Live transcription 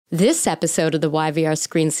This episode of the YVR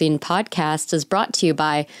Screen Scene podcast is brought to you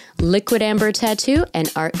by Liquid Amber Tattoo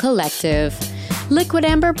and Art Collective. Liquid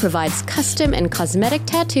Amber provides custom and cosmetic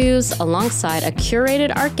tattoos alongside a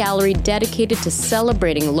curated art gallery dedicated to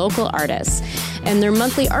celebrating local artists. And their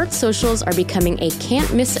monthly art socials are becoming a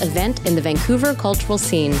can't-miss event in the Vancouver cultural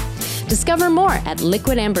scene. Discover more at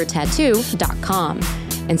liquidambertattoo.com.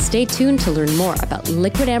 And stay tuned to learn more about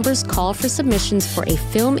Liquid Amber's call for submissions for a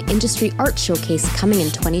film industry art showcase coming in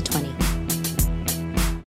 2020.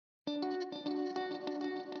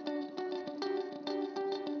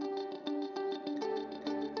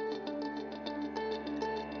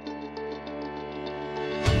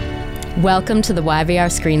 Welcome to the YVR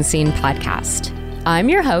Screen Scene podcast. I'm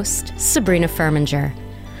your host, Sabrina Furminger.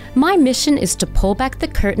 My mission is to pull back the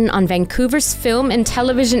curtain on Vancouver's film and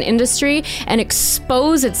television industry and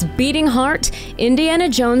expose its beating heart, Indiana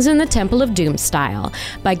Jones in the Temple of Doom style,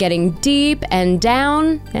 by getting deep and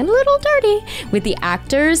down and a little dirty with the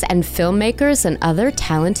actors and filmmakers and other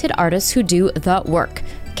talented artists who do the work.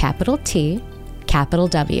 Capital T, capital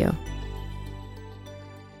W.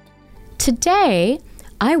 Today,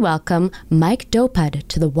 I welcome Mike Dopud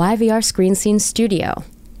to the YVR Screen Scene studio.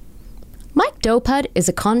 Mike Dopud is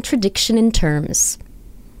a contradiction in terms.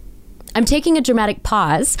 I'm taking a dramatic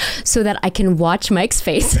pause so that I can watch Mike's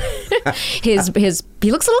face. He looks a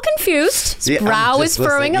little confused. His brow is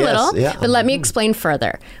furrowing a little. Yeah. But let me explain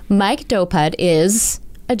further. Mike Dopud is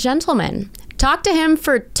a gentleman. Talk to him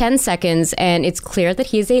for 10 seconds and it's clear that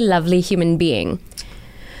he is a lovely human being.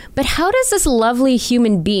 But how does this lovely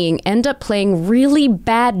human being end up playing really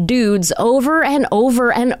bad dudes over and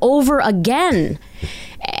over and over again?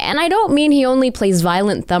 And I don't mean he only plays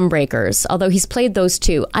violent thumbbreakers, although he's played those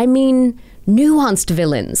too. I mean nuanced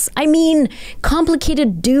villains. I mean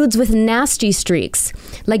complicated dudes with nasty streaks.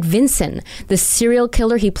 Like Vincent, the serial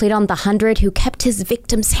killer he played on The 100 who kept his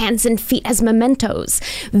victims' hands and feet as mementos.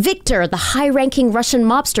 Victor, the high-ranking Russian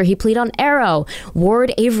mobster he played on Arrow.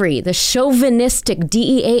 Ward Avery, the chauvinistic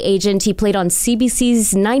DEA agent he played on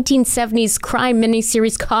CBC's 1970s crime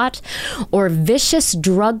miniseries Caught. Or vicious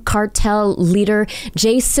drug cartel leader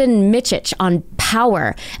Jason Michich on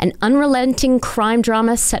Power, an unrelenting crime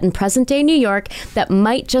drama set in present-day New York that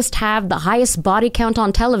might just have the highest body count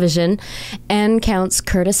on television and counts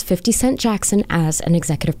Curtis 50 Cent Jackson as an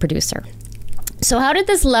executive producer. So how did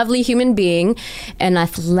this lovely human being, an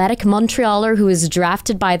athletic Montrealer who is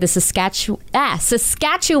drafted by the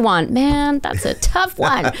Saskatchewan, man, that's a tough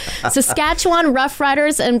one, Saskatchewan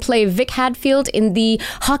Roughriders and play Vic Hadfield in the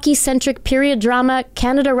hockey-centric period drama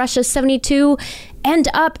Canada-Russia 72, end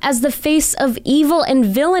up as the face of evil and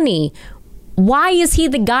villainy? Why is he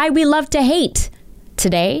the guy we love to hate?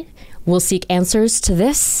 Today, we'll seek answers to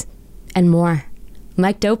this and more.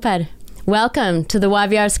 Mike Dopud, welcome to the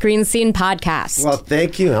YVR Screen Scene podcast. Well,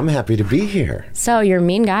 thank you. I'm happy to be here. So you're a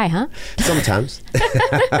mean guy, huh? Sometimes.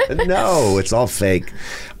 No, it's all fake.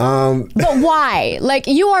 But why? Like,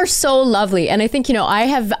 you are so lovely. And I think, I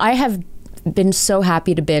have been so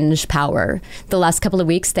happy to binge Power the last couple of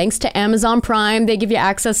weeks. Thanks to Amazon Prime. They give you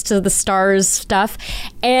access to the Stars stuff.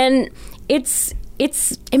 And it's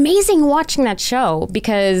amazing watching that show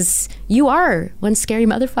because you are one scary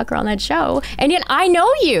motherfucker on that show. And yet I know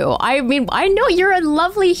you. I mean, I know you're a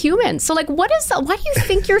lovely human. So like, why do you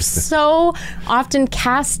think you're so often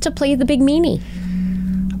cast to play the big meanie?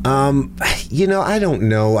 I don't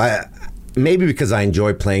know. Maybe because I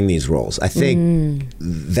enjoy playing these roles. I think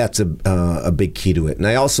that's a big key to it. And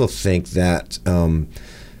I also think that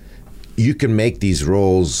you can make these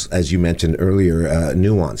roles, as you mentioned earlier,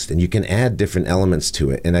 nuanced, and you can add different elements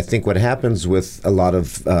to it. And I think what happens with a lot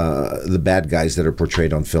of the bad guys that are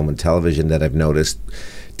portrayed on film and television that I've noticed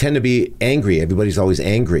tend to be angry. Everybody's always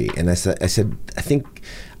angry. And I said, I think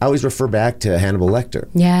I always refer back to Hannibal Lecter,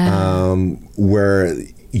 where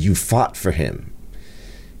you fought for him.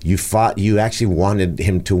 You actually wanted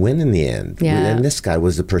him to win in the end. Yeah. And this guy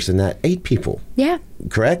was the person that ate people. Yeah.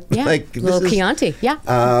 Correct? Yeah. Like, little Chianti. Yeah.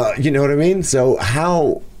 You know what I mean? So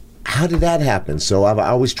how did that happen? So I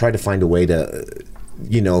always try to find a way to,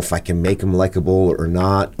 if I can make him likable or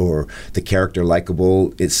not, or the character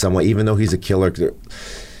likable is somewhat, even though he's a killer,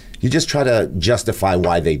 you just try to justify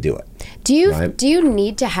why they do it. Do you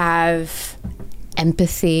need to have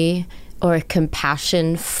empathy or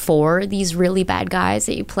compassion for these really bad guys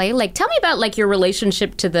that you play? Like, tell me about like your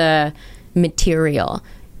relationship to the material.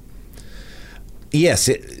 Yes.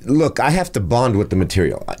 Look, I have to bond with the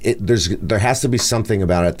material. There has to be something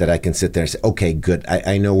about it that I can sit there and say, okay, good.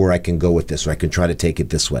 I know where I can go with this, or I can try to take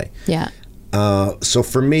it this way. Yeah. So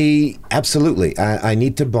for me, absolutely. I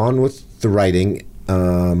need to bond with the writing.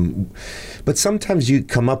 But sometimes you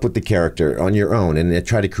come up with the character on your own and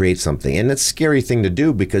try to create something. And it's a scary thing to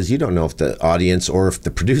do because you don't know if the audience or if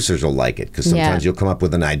the producers will like it. Because sometimes you'll come up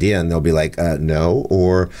with an idea and they'll be like, no,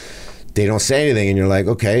 or they don't say anything. And you're like,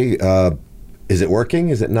 okay, is it working?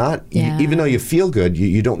 Is it not? Yeah. Even though you feel good,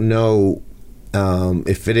 you don't know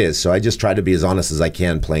if it is. So I just try to be as honest as I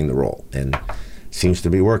can playing the role. And seems to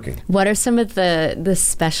be working. What are some of the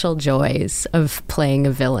special joys of playing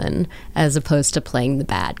a villain as opposed to playing the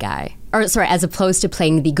bad guy? Or sorry, as opposed to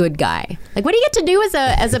playing the good guy? Like, what do you get to do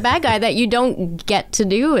as a bad guy that you don't get to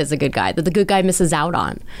do as a good guy, that the good guy misses out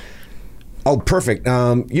on? Oh, perfect.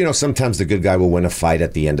 Sometimes the good guy will win a fight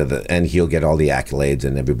at the end and he'll get all the accolades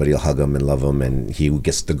and everybody will hug him and love him and he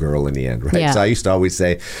gets the girl in the end, right? Yeah. So I used to always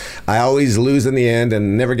say, I always lose in the end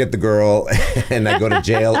and never get the girl and I go to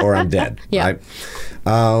jail or I'm dead, right?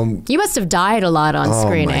 You must have died a lot on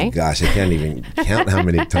screen, eh? Oh my gosh, I can't even count how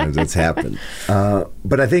many times that's happened.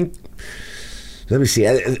 But I think, let me see,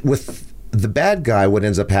 with the bad guy, what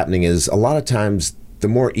ends up happening is a lot of times the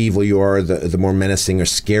more evil you are, the more menacing or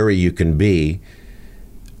scary you can be,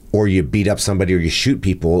 or you beat up somebody or you shoot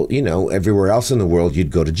people, everywhere else in the world, you'd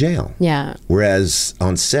go to jail. Yeah. Whereas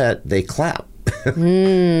on set, they clap.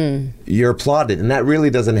 You're applauded. And that really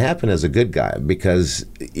doesn't happen as a good guy because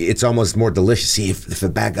it's almost more delicious. See, if a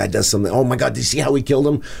bad guy does something, oh my God, did you see how he killed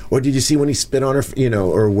him? Or did you see when he spit on her,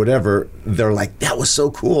 or whatever? They're like, that was so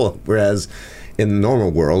cool. Whereas in the normal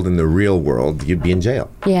world, in the real world, you'd be in jail.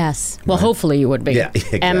 Yes. Well, hopefully you would be. Yeah,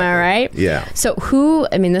 exactly. Am I right? Yeah. So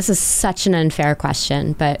this is such an unfair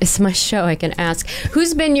question, but it's my show, I can ask.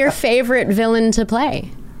 Who's been your favorite villain to play?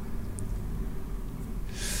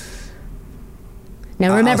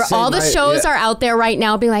 Now remember, all the shows are out there right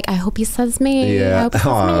now being like, I hope he says me. Yeah. I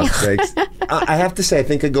hope he says me. Thanks. I have to say, I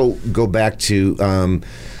think I go back to,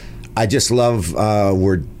 I just love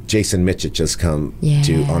where Jason Mitchell just come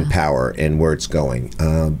to on Power and where it's going.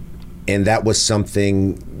 And that was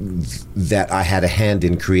something that I had a hand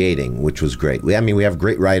in creating, which was great. We have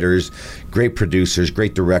great writers, great producers,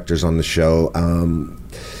 great directors on the show.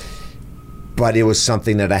 But it was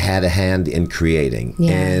something that I had a hand in creating.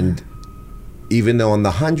 Yeah. And even though on the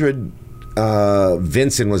 100,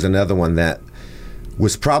 Vincent was another one that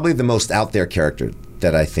was probably the most out there character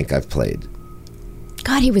that I think I've played.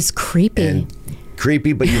 God, he was creepy.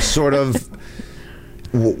 Creepy, but you sort of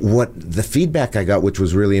what the feedback I got, which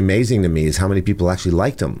was really amazing to me, is how many people actually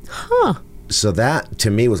liked him. Huh. So that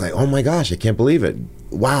to me was like, oh my gosh, I can't believe it.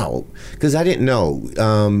 Wow. Because I didn't know.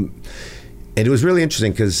 And it was really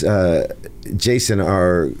interesting because Jason,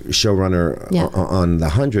 our showrunner on the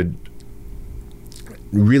 100,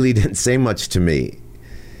 really didn't say much to me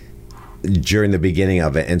during the beginning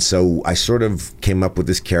of it. And so I sort of came up with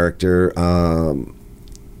this character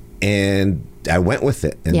and I went with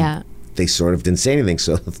it. And they sort of didn't say anything.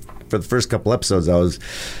 So for the first couple episodes, I was,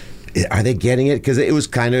 are they getting it? Because it was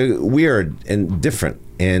kind of weird and different.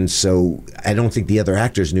 And so I don't think the other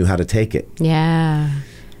actors knew how to take it. Yeah.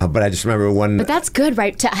 But I just remember one... But that's good,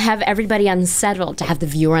 right? To have everybody unsettled, to have the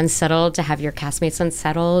viewer unsettled, to have your castmates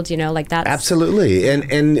unsettled, like that. Absolutely.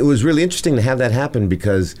 And it was really interesting to have that happen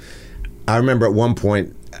because I remember at one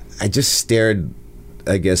point, I just stared,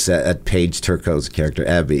 I guess, at Paige Turco's character,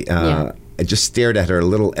 Abby. I just stared at her a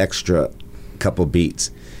little extra couple beats.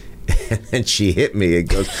 And she hit me and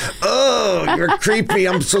goes, oh, you're creepy.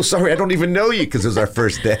 I'm so sorry. I don't even know you because it was our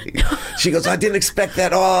first day. She goes, I didn't expect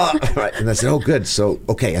that. Oh, right. And I said, oh, good. So,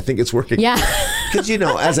 okay, I think it's working. Yeah. Because,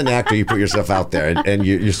 as an actor, you put yourself out there and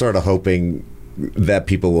you're sort of hoping that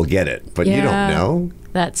people will get it. But you don't know.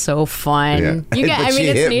 That's so fun. Yeah.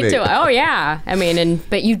 It's neat too. Oh yeah.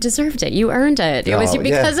 But you deserved it. You earned it. It was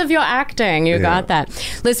because of your acting. You got that.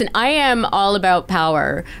 Listen, I am all about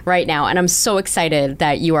Power right now, and I'm so excited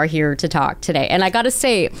that you are here to talk today. And I got to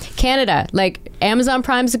say, Canada, Amazon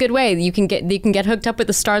Prime's a good way. You can get hooked up with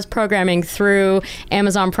the Stars programming through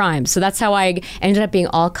Amazon Prime. So that's how I ended up being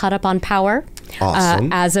all caught up on Power.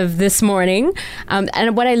 Awesome. As of this morning.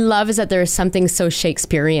 And what I love is that there is something so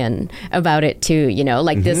Shakespearean about it too,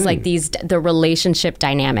 the relationship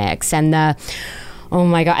dynamics and the, oh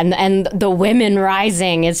my God, and the women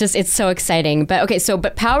rising. It's so exciting.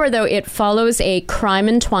 But Power though, it follows a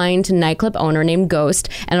crime-entwined nightclub owner named Ghost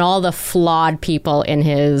and all the flawed people in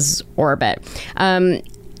his orbit.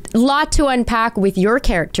 Lot to unpack with your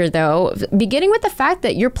character, though, beginning with the fact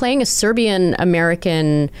that you're playing a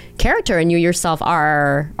Serbian-American character and you yourself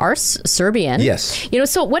are Serbian. Yes.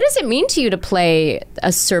 So what does it mean to you to play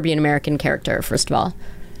a Serbian-American character, first of all?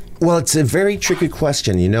 Well, it's a very tricky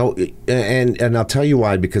question, and I'll tell you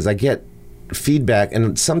why, because I get feedback,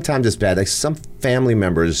 and sometimes it's bad. Some family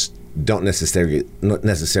members don't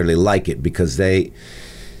necessarily like it because I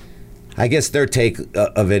guess their take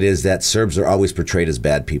of it is that Serbs are always portrayed as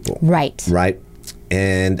bad people. Right. Right.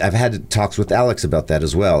 And I've had talks with Alex about that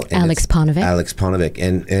as well. And Alex Ponovic. Alex Ponovic.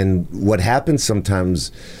 And what happens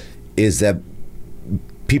sometimes is that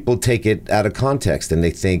people take it out of context and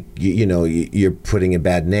they think, you're putting a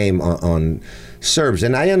bad name on Serbs.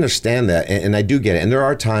 And I understand that, and I do get it. And there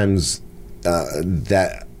are times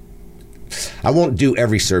that I won't do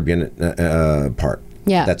every Serbian part.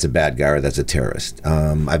 Yeah. That's a bad guy or that's a terrorist.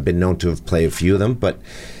 I've been known to have played a few of them, but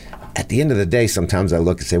at the end of the day, sometimes I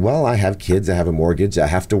look and say, well, I have kids, I have a mortgage, I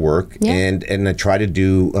have to work, and I try to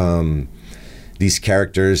do these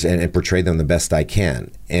characters and portray them the best I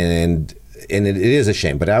can. And it is a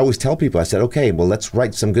shame, but I always tell people, I said, okay, well, let's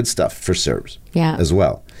write some good stuff for Serbs as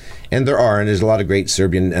well. And there's a lot of great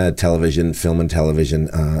Serbian film and television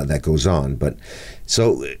that goes on. But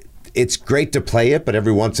so it's great to play it, but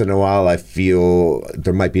every once in a while I feel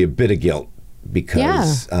there might be a bit of guilt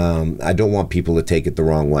because I don't want people to take it the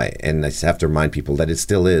wrong way. And I just have to remind people that it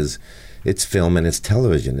still is. It's film and it's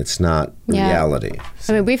television. It's not reality.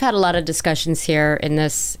 I mean, we've had a lot of discussions here in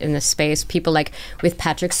this space. People like with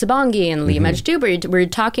Patrick Sabongi and Lee Majduber, we're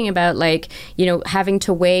talking about having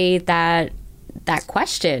to weigh that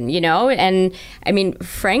question, And I mean,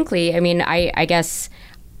 frankly, I guess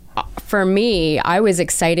for me, I was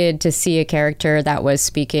excited to see a character that was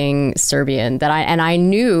speaking Serbian. I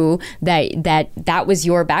knew that was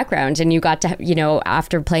your background, and you got to,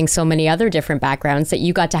 after playing so many other different backgrounds, that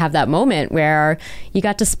you got to have that moment where you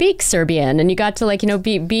got to speak Serbian and you got to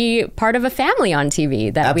be part of a family on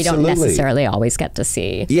TV that we don't necessarily always get to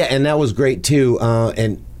see. Yeah, and that was great too.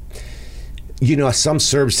 And some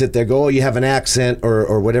Serbs sit there, go, oh, you have an accent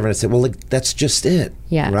or whatever. And I said, well, that's just it.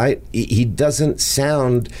 Yeah. Right? He doesn't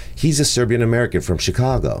sound, he's a Serbian American from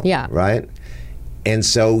Chicago. Yeah. Right? And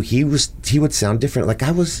so he would sound different. Like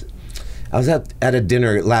I was at a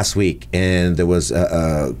dinner last week and there was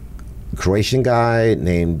a Croatian guy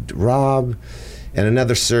named Rob and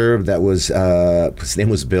another Serb that was, his name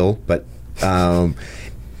was Bill, but,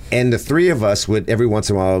 and the three of us would, every once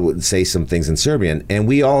in a while, would say some things in Serbian, and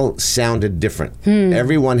we all sounded different.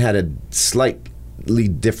 Everyone had a slightly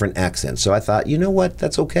different accent. So I thought, you know what,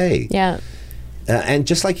 that's okay. Yeah. And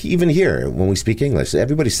just like even here, when we speak English,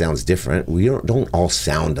 everybody sounds different. We don't all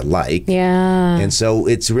sound alike. Yeah. And so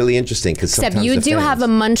it's really interesting because except you do have a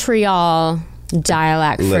Montreal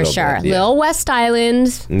dialect for sure. Bit, yeah. Little West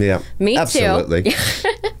Island. Yeah. Me absolutely. too.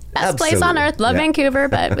 Best place on earth. Love Vancouver,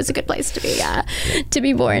 but it was a good place to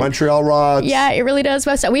be born. Montreal rocks. Yeah, it really does.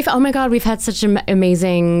 West. Oh my God, we've had such an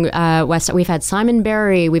amazing West. We've had Simon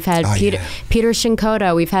Barry. We've had Peter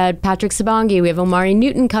Shinkota. We've had Patrick Sabongi. We have Omari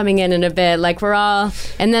Newton coming in a bit. Like we're all,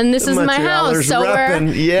 and then this is my house. So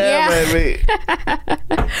reppin'. Baby.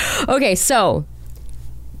 Okay, so.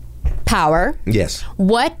 Power. Yes.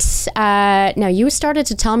 What? Now you started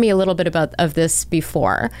to tell me a little bit of this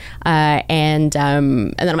before, and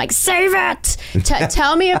then I'm like, save it.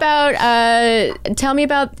 Tell me about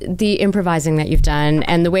the improvising that you've done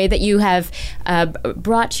and the way that you have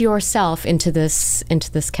brought yourself into this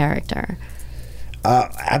character.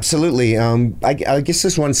 Absolutely. I guess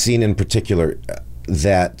there's one scene in particular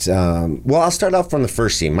that. Well, I'll start off from the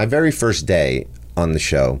first scene. My very first day on the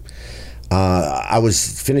show. I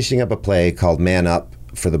was finishing up a play called Man Up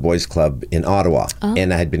for the Boys Club in Ottawa.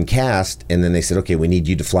 And I had been cast, and then they said, okay, we need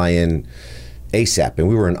you to fly in ASAP. And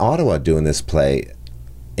we were in Ottawa doing this play.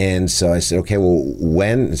 And so I said, okay, well,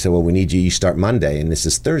 when? And said, well, we need you start Monday, and this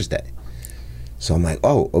is Thursday. So I'm like,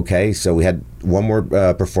 oh, okay. So we had one more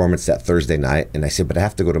performance that Thursday night, and I said, but I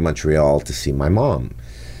have to go to Montreal to see my mom.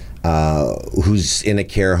 Who's in a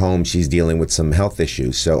care home. She's dealing with some health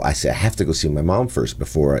issues. So I said, I have to go see my mom first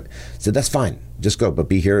before it. I said, that's fine. Just go. But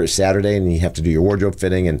be here Saturday and you have to do your wardrobe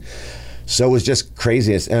fitting. And so it was just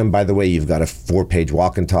crazy. And by the way, you've got a 4-page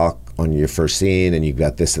walk and talk on your first scene and you've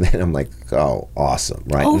got this. And then I'm like, oh, awesome.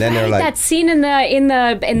 Right. Oh, and then right. They're like, that scene in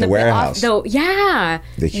the warehouse. Yeah.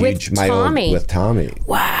 The huge with Tommy. With Tommy.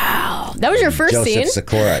 Wow. That was your first Joseph scene?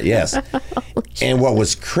 Sikora, yes. And what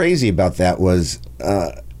was crazy about that was,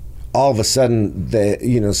 all of a sudden,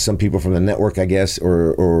 some people from the network, I guess,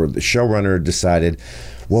 or the showrunner decided,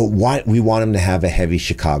 well, why we want him to have a heavy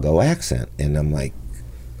Chicago accent. And I'm like,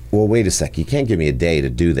 well, wait a sec. You can't give me a day to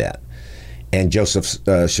do that. And Joseph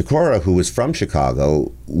Sikora, who was from Chicago,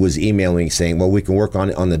 was emailing saying, well, we can work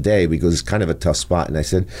on the day because it's kind of a tough spot. And I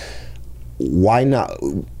said, why not?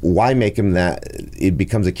 Why make him that? It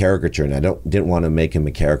becomes a caricature, and I didn't want to make him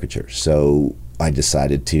a caricature. So I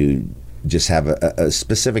decided to just have a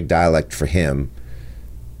specific dialect for him,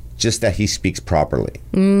 just that he speaks properly.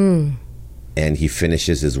 and he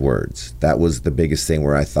finishes his words. That was the biggest thing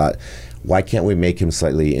where I thought, why can't we make him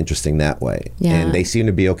slightly interesting that way? Yeah. And they seem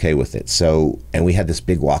to be okay with it. So, and we had this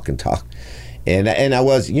big walk and talk. And I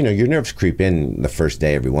was, you know, your nerves creep in the first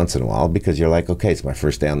day every once in a while because you're like, okay, it's my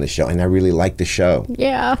first day on the show, and I really like the show.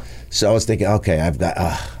 Yeah. So I was thinking, okay, I've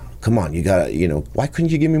got, come on, you got to, you know, why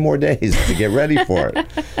couldn't you give me more days to get ready for it?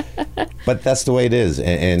 But that's the way it is.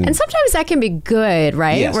 And sometimes that can be good,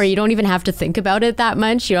 right? Yes. Where you don't even have to think about it that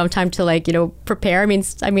much. You don't have time to, like, you know, prepare. I mean,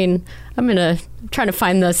 I'm trying to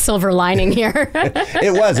find the silver lining here.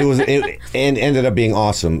 It ended up being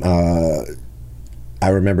awesome. I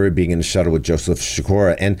remember being in the shuttle with Joseph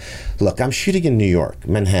Sikora, and look, I'm shooting in New York,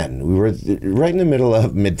 Manhattan. We were right in the middle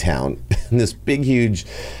of Midtown, in this big, huge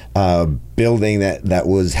building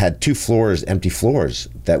that had 2 floors, empty floors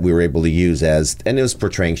that we were able to use and it was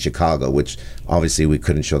portraying Chicago, which obviously we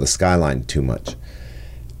couldn't show the skyline too much.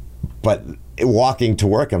 But walking to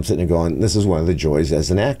work, I'm sitting there going, this is one of the joys as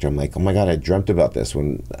an actor. I'm like, oh my God, I dreamt about this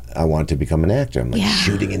when I wanted to become an actor. I'm like,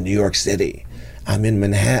 shooting in New York City. I'm in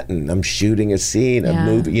Manhattan. I'm shooting a scene, a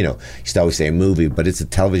movie. You know, you used to always say a movie, but it's a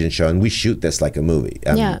television show, and we shoot this like a movie.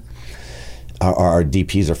 Our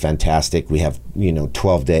DPs are fantastic. We have, you know,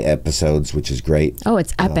 12-day episodes, which is great. Oh,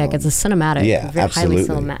 it's epic. It's a cinematic, absolutely.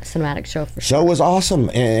 highly cinematic show for sure. So it was awesome,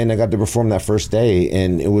 and I got to perform that first day,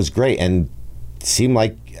 and it was great. And it seemed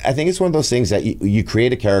like, I think it's one of those things that you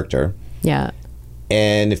create a character,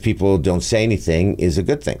 and if people don't say anything, is a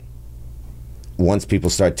good thing. Once people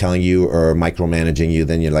start telling you or micromanaging you,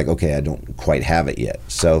 then you're like, okay, I don't quite have it yet.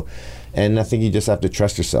 So, and I think you just have to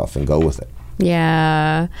trust yourself and go with it.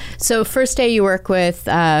 Yeah. So first day you work with,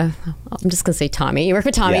 I'm just going to say Tommy. You work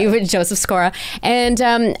with Tommy, with Joseph Sikora. And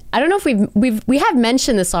I don't know if we have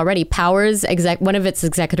mentioned this already. Powers, one of its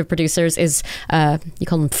executive producers is, you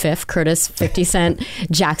call him Curtis 50 Cent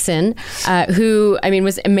Jackson, who, I mean,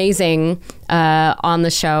 was amazing on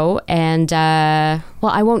the show. And,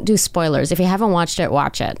 well, I won't do spoilers. If you haven't watched it,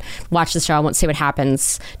 watch it. Watch the show. I won't say what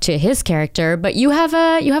happens to his character, but you have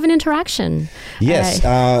an interaction. Yes.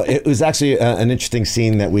 It was actually an interesting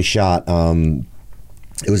scene that we shot.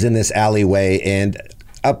 It was in this alleyway, and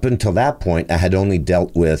up until that point, I had only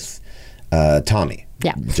dealt with Tommy,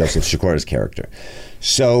 Joseph Sikora's character.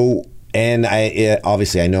 So, and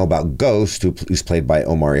obviously I know about Ghost, who's played by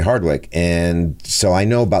Omari Hardwick, and so I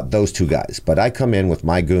know about those 2 guys. But I come in with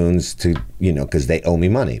my goons to, you know, because they owe me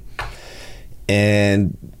money.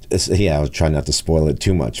 And I was trying not to spoil it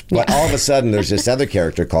too much. But all of a sudden, there's this other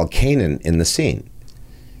character called Kanan in the scene.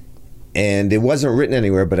 And it wasn't written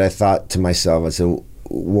anywhere, but I thought to myself, I said,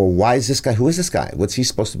 well, why is this guy? Who is this guy? What's he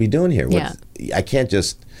supposed to be doing here? I can't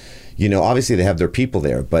just, you know, obviously they have their people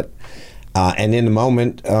there, but, and in the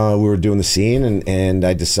moment, we were doing the scene, and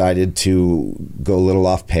I decided to go a little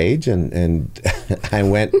off page, and I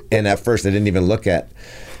went, and at first I didn't even look at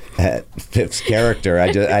Pip's character.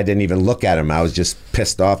 I didn't even look at him. I was just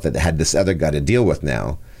pissed off that I had this other guy to deal with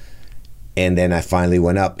now. And then I finally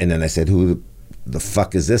went up, and then I said, who the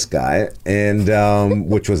fuck is this guy? And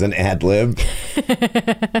which was an ad lib.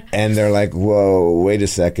 And they're like, whoa, wait a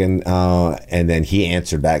second. And then he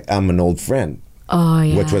answered back, I'm an old friend. Oh,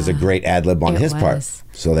 yeah. Which was a great ad lib on his part.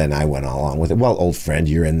 So then I went along with it. Well, old friend,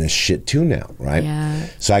 you're in this shit too now, right? Yeah.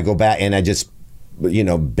 So I go back, and I just, you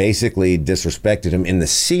know, basically disrespected him in the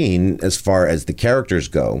scene as far as the characters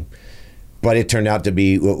go. But it turned out to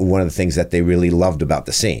be one of the things that they really loved about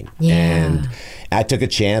the scene. Yeah. And I took a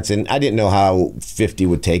chance, and I didn't know how 50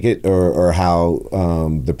 would take it or how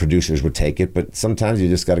the producers would take it, but sometimes you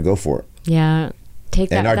just got to go for it. Yeah.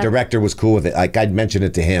 And our director was cool with it. Like, I'd mentioned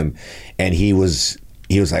it to him, and he was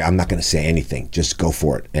like, I'm not going to say anything. Just go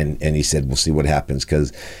for it. And he said, we'll see what happens,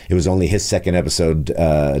 because it was only his second episode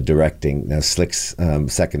directing. Now, Slick's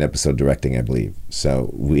second episode directing, I believe.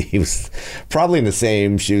 So he was probably in the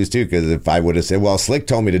same shoes, too, because if I would have said, well, Slick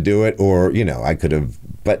told me to do it, or, you know, I could have.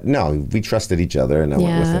 But no, we trusted each other, and I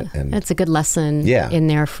went with it. And that's a good lesson in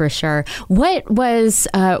there for sure. What is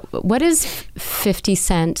 50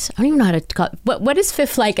 Cent? I don't even know how to call it. What is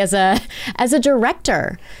Fifth like as a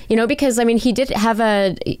director? You know, because I mean, he did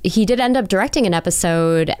end up directing an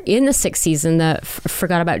episode in the 6th season, the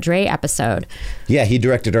Forgot About Dre episode. Yeah, he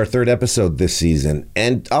directed our 3rd episode this season,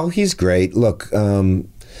 and he's great. Look,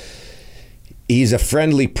 he's a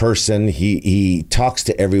friendly person. He talks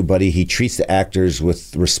to everybody. He treats the actors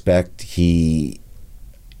with respect. He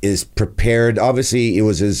is prepared. Obviously, it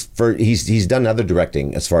was his first. He's done other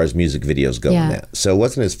directing as far as music videos go. Yeah. So it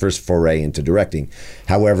wasn't his first foray into directing.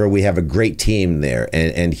 However, we have a great team there,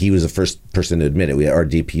 and he was the first person to admit it. Our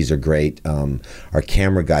DPs are great, our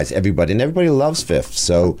camera guys, everybody loves Fifth.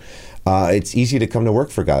 So it's easy to come to work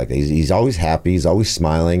for a guy like that. He's always happy, he's always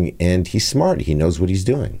smiling, and he's smart. He knows what he's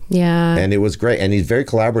doing. Yeah. And it was great, and he's very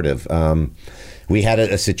collaborative. We had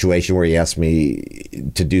a situation where he asked me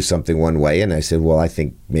to do something one way, and I said, well, I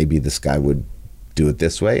think maybe this guy would do it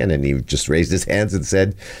this way. And then he just raised his hands and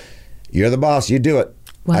said, you're the boss, you do it.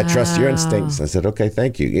 Wow. I trust your instincts. I said, okay,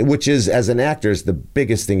 thank you. Which is, as an actor, is the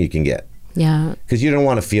biggest thing you can get. Yeah. Because you don't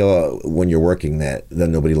want to feel when you're working that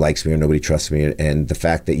nobody likes me or nobody trusts me. And the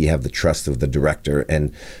fact that you have the trust of the director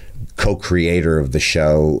and co-creator of the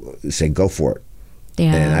show say, go for it.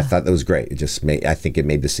 Yeah. And I thought that was great. I think it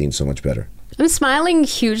made the scene so much better. I'm smiling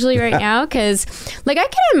hugely right now because, like, I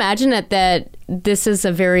can imagine that this is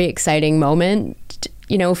a very exciting moment,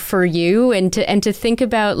 you know, for you, and to think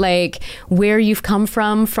about like where you've come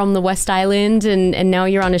from the West Island, and now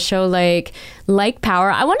you're on a show like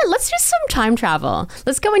Power. Let's do some time travel.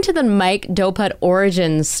 Let's go into the Mike Dopud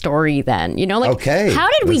origin story then. You know, like, okay, how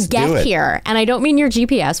did we get here? And I don't mean your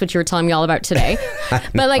GPS, which you were telling me all about today,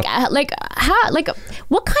 but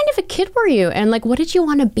what kind of a kid were you, and like what did you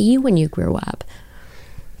want to be when you grew up?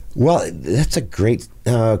 Well, that's a great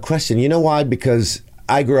question. You know why? Because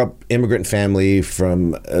I grew up immigrant family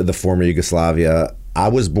from the former Yugoslavia. I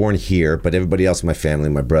was born here, but everybody else in my family,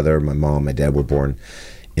 my brother, my mom, my dad were born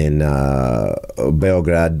in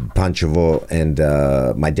Beograd, Pančevo, and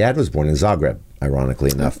my dad was born in Zagreb,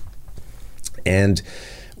 ironically enough. And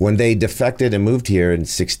when they defected and moved here in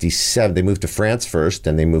 67, they moved to France first,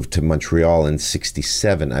 and they moved to Montreal in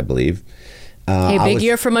 67, I believe. Big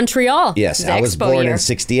year for Montreal. Yes, I was born in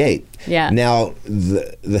 68. Yeah. Now,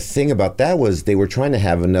 the thing about that was they were trying to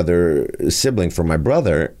have another sibling for my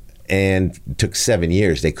brother, and it took 7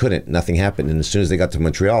 years. They couldn't. Nothing happened. And as soon as they got to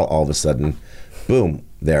Montreal, all of a sudden, boom,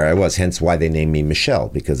 there I was. Hence why they named me Michel,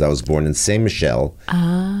 because I was born in Saint-Michel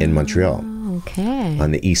in Montreal. Okay.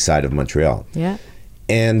 On the east side of Montreal. Yeah.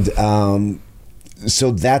 And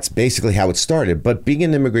so that's basically how it started. But being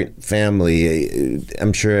an immigrant family,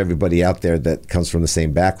 I'm sure everybody out there that comes from the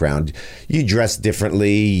same background, you dress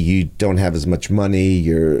differently, you don't have as much money,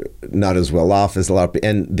 you're not as well off as a lot of people.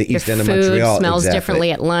 And the east end of Montreal smells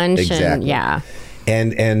differently at lunch. Exactly. And, yeah.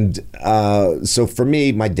 And so for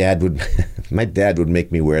me, my dad would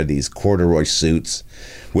make me wear these corduroy suits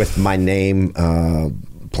with my name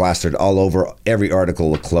plastered all over every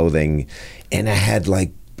article of clothing, and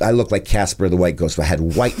I looked like Casper the White Ghost. I had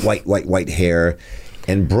white hair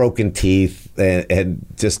and broken teeth and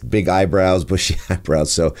just big eyebrows, bushy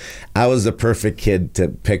eyebrows. So I was the perfect kid to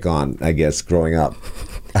pick on, I guess, growing up.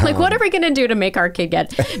 Like, what are we going to do to make our kid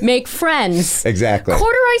make friends? Exactly.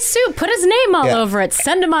 Corduroy suit, put his name all over it,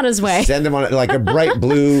 send him on his way. Send him on, like a bright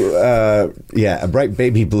blue, a bright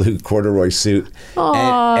baby blue corduroy suit.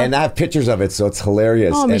 And I have pictures of it, so it's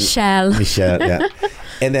hilarious. Oh, Michel, yeah.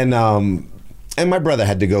 And then, and my brother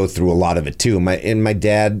had to go through a lot of it too. My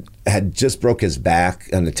dad had just broke his back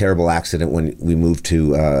in a terrible accident when we moved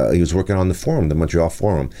to, he was working on the Forum, the Montreal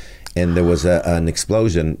Forum, and there was an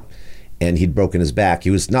explosion, and he'd broken his back.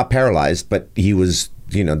 He was not paralyzed, but he was,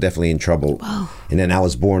 definitely in trouble. Wow. And then I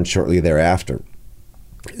was born shortly thereafter.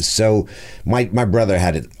 So my brother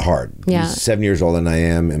had it hard. Yeah. He's 7 years older than I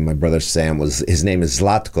am, and my brother Sam his name is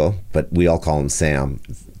Zlatko, but we all call him Sam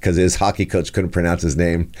because his hockey coach couldn't pronounce his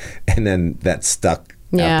name, and then that stuck.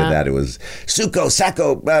 Yeah. After that, it was Suko,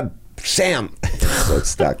 Sako, Sam. So it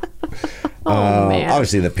stuck. Man.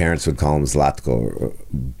 Obviously, the parents would call him Zlatko,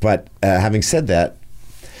 but having said that,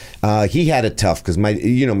 he had it tough because my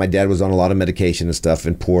dad was on a lot of medication and stuff,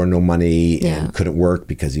 and poor, no money, and couldn't work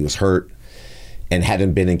because he was hurt, and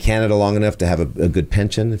hadn't been in Canada long enough to have a good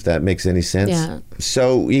pension, if that makes any sense. Yeah.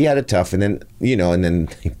 So he had it tough, and then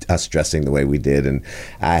us dressing the way we did, and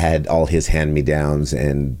I had all his hand-me-downs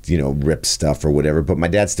and ripped stuff or whatever. But my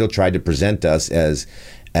dad still tried to present us as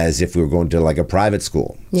if we were going to like a private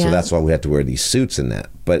school. Yeah. So that's why we had to wear these suits and that.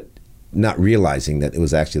 But not realizing that it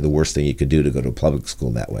was actually the worst thing you could do to go to a public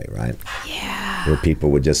school that way, right? Yeah. Where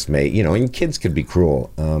people would just and kids could be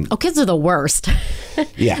cruel. Kids are the worst.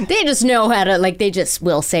 Yeah. They just know how to,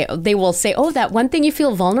 they will say, oh, that one thing you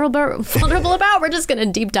feel vulnerable about, we're just going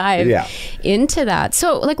to deep dive into that.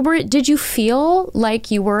 So, did you feel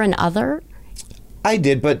like you were an other? I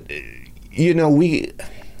did, but,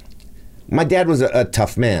 my dad was a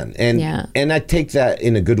tough man, and I take that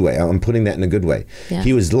in a good way. I'm putting that in a good way. Yeah.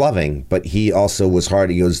 He was loving, but he also was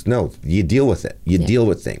hard. He goes, no, you deal with it. You deal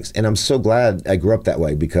with things. And I'm so glad I grew up that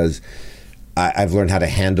way because I've learned how to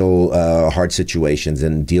handle hard situations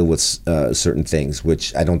and deal with certain things,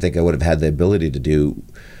 which I don't think I would have had the ability to do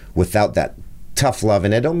without that tough love.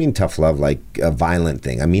 And I don't mean tough love like a violent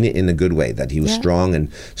thing. I mean it in a good way, that he was strong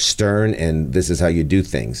and stern, and this is how you do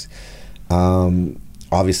things.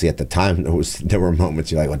 Obviously, at the time, there were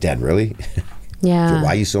moments you're like, well, Dad, really? Yeah. Why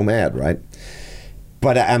are you so mad, right?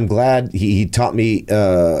 But I'm glad he taught me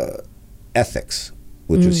ethics,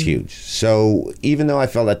 which was huge. So even though I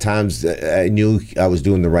felt at times I knew I was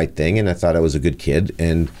doing the right thing and I thought I was a good kid,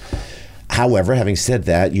 and however, having said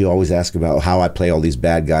that, you always ask about how I play all these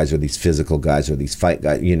bad guys or these physical guys or these fight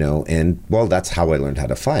guys, and well, that's how I learned how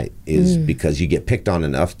to fight, is because you get picked on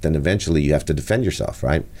enough, then eventually you have to defend yourself,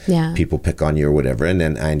 right? Yeah. People pick on you or whatever, and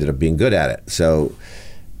then I ended up being good at it. So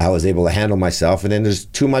I was able to handle myself. And then there's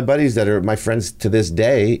two of my buddies that are my friends to this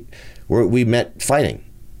day where we met fighting.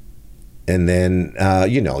 And then,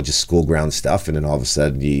 just school ground stuff. And then all of a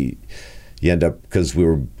sudden you end up, because we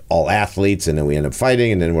were all athletes, and then we end up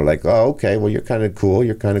fighting, and then we're like, oh, okay, well, you're kind of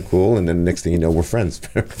cool, and then next thing you know, we're friends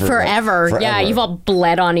forever. Yeah, you've all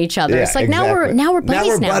bled on each other. Yeah, it's like exactly. now we're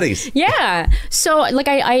buddies. Now we're buddies. Yeah. So like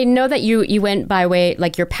I know that you went by way,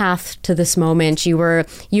 like your path to this moment.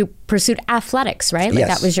 You pursued athletics, right? Like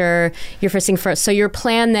Yes. that was your first thing first. So your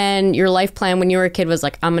plan then, your life plan when you were a kid was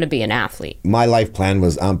like, I'm going to be an athlete. My life plan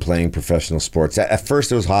was I'm playing professional sports. At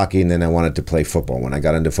first it was hockey, and then I wanted to play football. When I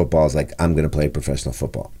got into football, I was like, I'm going to play professional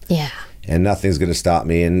football. Yeah. And nothing's going to stop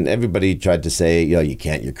me. And everybody tried to say, you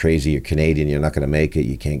can't, you're crazy, you're Canadian, you're not going to make it,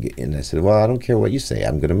 you can't get in. I said, well, I don't care what you say,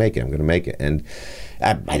 I'm going to make it. And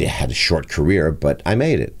I had a short career, but I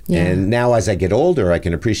made it. Yeah. And now as I get older, I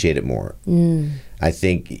can appreciate it more. I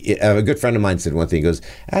think a good friend of mine said one thing, he goes,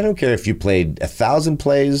 I don't care if you played 1,000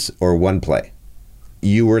 plays or one play.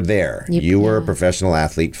 You were there. You were a professional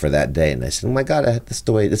athlete for that day. And I said, oh my God, that's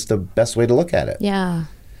the best way to look at it. Yeah.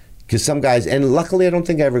 Because some guys, and luckily I don't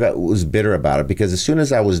think I ever was bitter about it, because as soon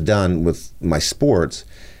as I was done with my sports,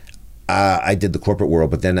 I did the corporate world,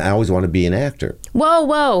 but then I always wanted to be an actor.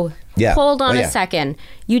 Whoa. Yeah. Hold on a second.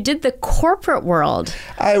 You did the corporate world.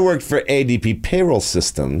 I worked for ADP Payroll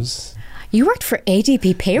Systems. You worked for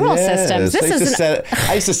ADP Payroll Systems.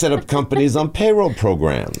 I used to set up companies on payroll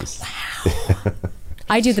programs. Wow.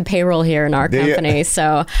 I do the payroll here in our company,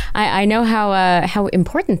 so I know how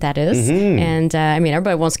important that is. And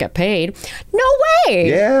everybody wants to get paid. No way.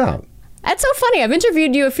 Yeah. That's so funny. I've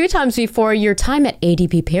interviewed you a few times before. Your time at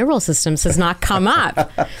ADP Payroll Systems has not come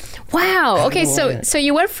up. Wow. Okay, so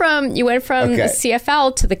you went from the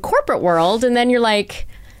CFL to the corporate world, and then you're like,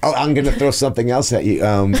 oh, I'm going to throw something else at you.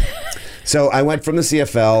 So I went from the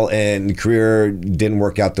CFL, and career didn't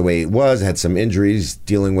work out the way it was. I had some injuries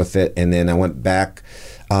dealing with it, and then I went back.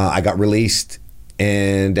 I got released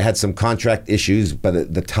and had some contract issues,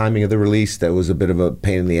 but the timing of the release, that was a bit of a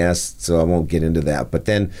pain in the ass, so I won't get into that. But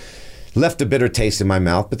then left a bitter taste in my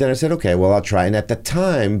mouth. But then I said, okay, well, I'll try. And at the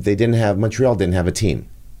time, Montreal didn't have a team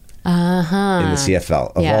in the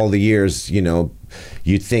CFL. Of all the years,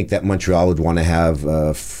 you'd think that Montreal would want to have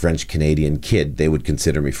a French-Canadian kid. They would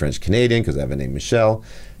consider me French-Canadian because I have a name, Michel,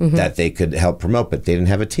 that they could help promote, but they didn't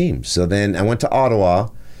have a team. So then I went to Ottawa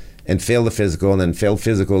and failed the physical, and then failed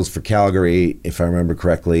physicals for Calgary, if I remember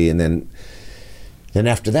correctly. And then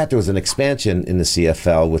after that, there was an expansion in the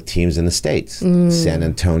CFL with teams in the States, San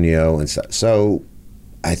Antonio and stuff. So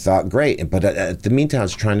I thought, great. But at the meantime, I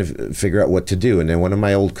was trying to figure out what to do. And then one of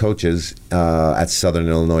my old coaches at Southern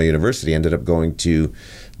Illinois University ended up going to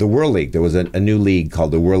the World League. There was a new league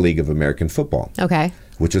called the World League of American Football. Okay.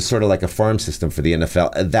 Which was sort of like a farm system for the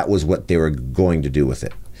NFL. That was what they were going to do with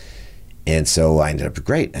it. And so I ended up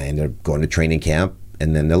going to training camp,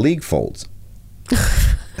 and then the league folds.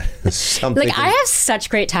 I have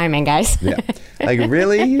such great timing, guys. Yeah. Like,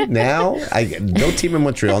 really? Now? No team in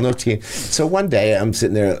Montreal, no team. So one day I'm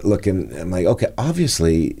sitting there looking, I'm like, okay,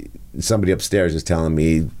 obviously somebody upstairs is telling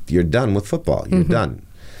me, you're done with football. You're done.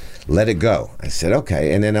 Let it go. I said,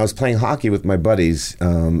 okay. And then I was playing hockey with my buddies,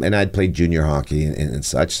 and I'd played junior hockey and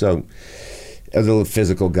such. So I was a little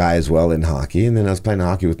physical guy as well in hockey. And then I was playing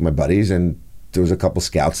hockey with my buddies, and there was a couple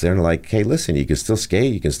scouts there, and they're like, hey, listen, you can still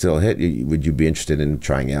skate, you can still hit. Would you be interested in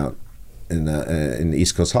trying out in the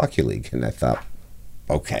East Coast Hockey League? And I thought,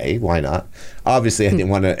 okay, why not? Obviously, I didn't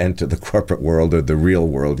want to enter the corporate world or the real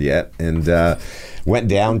world yet. And went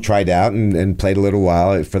down, tried out, and played a little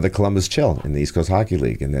while for the Columbus Chill in the East Coast Hockey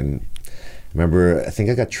League. And then I think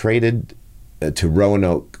I got traded to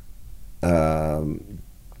Roanoke,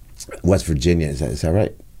 West Virginia. Is that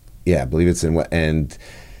right? Yeah, I believe it's in and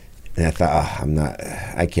I thought,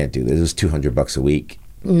 I can't do this. It was $200 a week.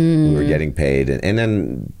 We were getting paid, and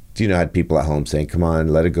then I had people at home saying, "Come on,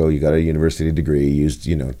 let it go. You got a university degree.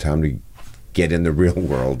 Time to get in the real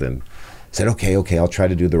world, and said, okay, I'll try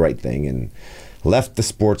to do the right thing, and left the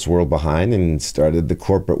sports world behind and started the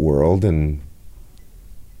corporate world, and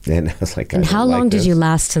I was like, and how long did you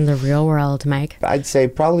last in the real world, Mike? I'd say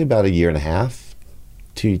probably about 1.5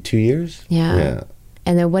 years, 2 years. Yeah.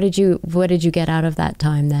 And then what did you get out of that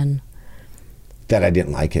time then? That I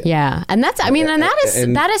didn't like it. Yeah. And that's,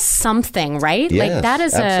 that is something, right? Yes, like that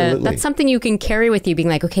is absolutely. that's something you can carry with you, being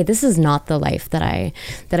like, okay, this is not the life that I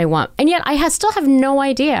want. And yet still have no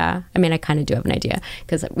idea. I mean, I kind of do have an idea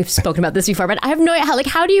because we've spoken about this before, but I have no idea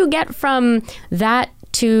how do you get from that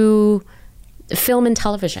to film and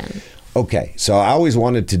television? Okay, so I always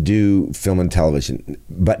wanted to do film and television,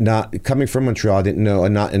 but not coming from Montreal. I didn't know,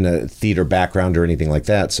 not in a theater background or anything like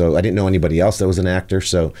that. So I didn't know anybody else that was an actor.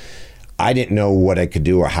 So I didn't know what I could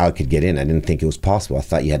do or how I could get in. I didn't think it was possible. I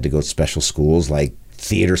thought you had to go to special schools like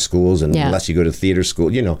theater schools, and unless you go to theater school,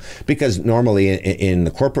 because normally in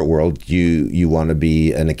the corporate world, you want to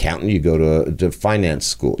be an accountant, you go to finance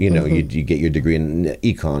school. You get your degree in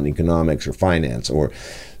economics or finance or.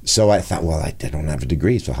 So I thought, well, I don't have a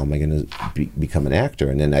degree, so how am I going to become an actor?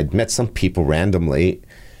 And then I'd met some people randomly,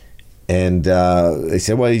 and they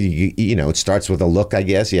said, well, it starts with a look, I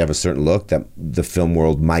guess. You have a certain look that the film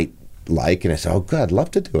world might like. And I said, oh, good, I'd love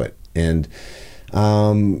to do it. And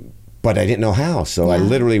but I didn't know how, so I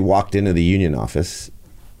literally walked into the union office.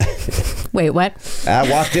 Wait, what? I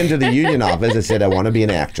walked into the union office and said, I want to be an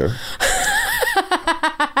actor.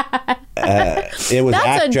 It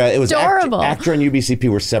was adorable. Actra and UBCP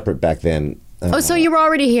were separate back then. So you were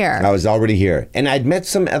already here. I was already here, and I'd met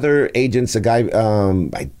some other agents. A guy,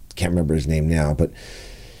 I can't remember his name now, but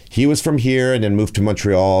he was from here and then moved to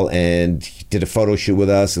Montreal and he did a photo shoot with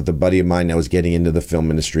us with a buddy of mine that was getting into the film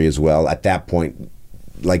industry as well. At that point,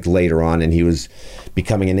 like later on, and he was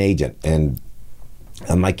becoming an agent, and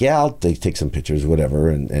I'm like, yeah, I'll take some pictures, whatever.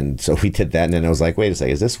 And so we did that. And then I was like, wait a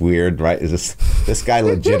second, is this weird, right? Is this guy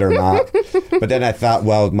legit or not? But then I thought,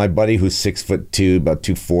 well, my buddy who's 6'2", about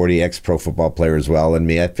 240, ex-pro football player as well, and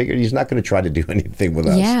me, I figured he's not going to try to do anything with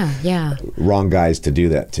us. Yeah. Wrong guys to do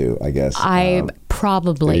that to, I guess.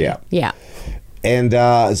 Probably. Yeah.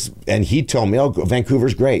 And he told me,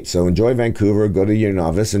 Vancouver's great. So enjoy Vancouver, go to your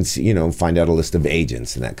office and see, find out a list of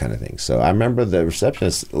agents and that kind of thing. So I remember the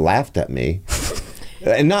receptionist laughed at me.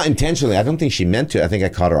 And not intentionally. I don't think she meant to. I think I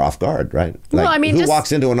caught her off guard, right? Well, I mean, who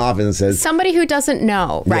walks into an office and says... Somebody who doesn't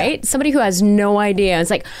know, right? Yeah. Somebody who has no idea. It's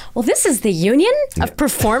like, well, this is the union of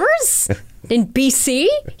performers in BC?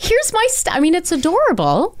 Here's my I mean, it's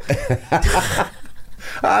adorable.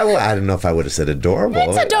 I don't know if I would have said adorable.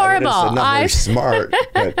 It's adorable. Not very smart.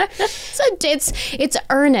 But. So it's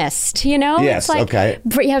earnest, Yes, it's like, okay.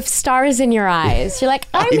 But you have stars in your eyes. You're like,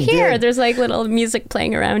 I'm here. There's like little music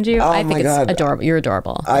playing around you. I think it's adorable. You're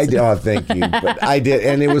adorable. Thank you. But I did,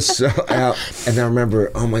 and it was so. And I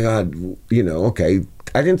remember, oh my God, okay.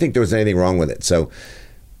 I didn't think there was anything wrong with it. So.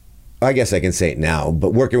 I guess I can say it now,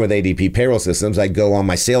 but working with ADP payroll systems, I'd go on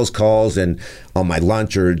my sales calls and on my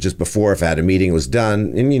lunch or just before if I had a meeting, it was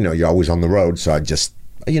done. And, you're always on the road. So I just,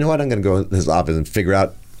 I'm going to go in this office and figure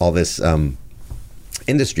out all this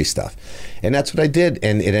industry stuff. And that's what I did.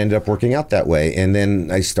 And it ended up working out that way. And then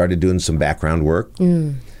I started doing some background work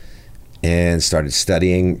and started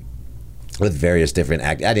studying with various different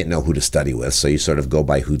actors. I didn't know who to study with. So you sort of go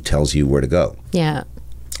by who tells you where to go. Yeah.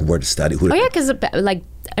 Where to study. Because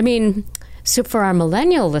so for our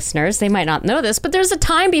millennial listeners, they might not know this, but there's a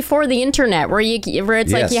time before the internet where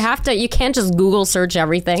it's like you can't just Google search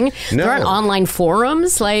everying. No. There aren't online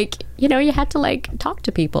forums. You had to talk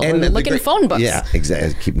to people and look in phone books. Yeah,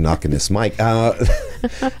 exactly. I keep knocking this mic.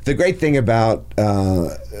 The great thing about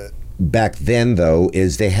back then, though,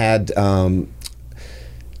 is they had.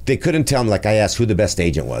 They couldn't tell me, I asked who the best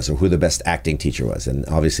agent was or who the best acting teacher was. And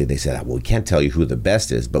obviously they said, well, we can't tell you who the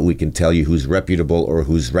best is, but we can tell you who's reputable or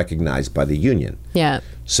who's recognized by the union. Yeah.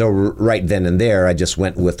 So right then and there, I just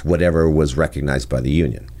went with whatever was recognized by the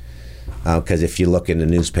union. Because if you look in the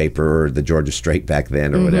newspaper or the Georgia Straight back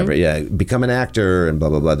then or whatever, become an actor and blah,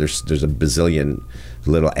 blah, blah. There's a bazillion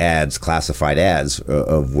little ads, classified ads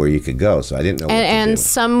of where you could go. So I didn't know what to do. And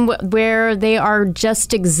some where they are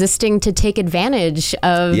just existing to take advantage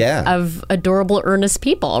of adorable, earnest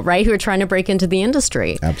people, right, who are trying to break into the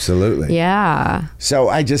industry. Absolutely. Yeah. So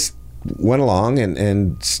I just went along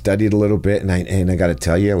and studied a little bit. And I got to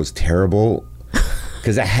tell you, I was terrible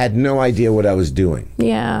because I had no idea what I was doing.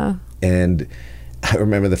 Yeah. And I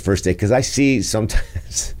remember the first day, because I see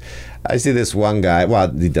this one guy,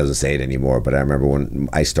 well, he doesn't say it anymore, but I remember when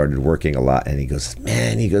I started working a lot, and he goes,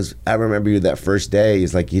 I remember you that first day.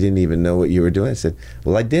 He's like, you didn't even know what you were doing. I said,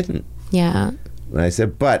 well, I didn't. Yeah. And I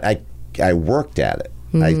said, but I worked at it.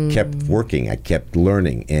 I kept working. I kept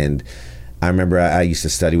learning. And I remember I used to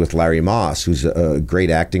study with Larry Moss, who's a great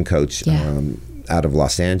acting coach out of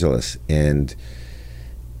Los Angeles. And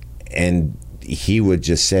he would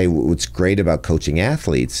just say, what's great about coaching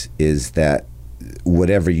athletes is that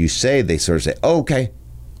whatever you say, they sort of say, oh, okay,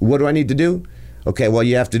 what do I need to do? Okay, well,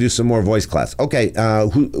 you have to do some more voice class. Okay,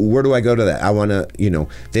 where do I go to that? I want to,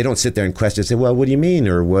 they don't sit there and question, say, well, what do you mean?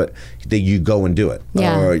 Or what? You go and do it.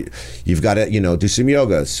 Yeah. Or you've got to, do some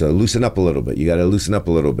yoga. So loosen up a little bit. You got to loosen up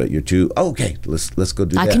a little bit. You're too, okay, let's go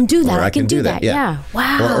do that. I can do that. Or I can do that. Yeah.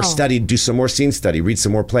 Wow. Or study, do some more scene study, read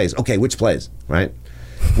some more plays. Okay, which plays, right?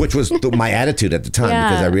 Which was my attitude at the time,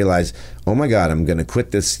 because I realized, oh my God, I'm going to quit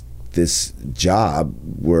this job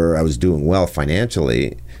where I was doing well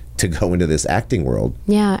financially to go into this acting world.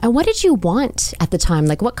 Yeah. And what did you want at the time?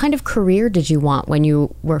 Like, what kind of career did you want when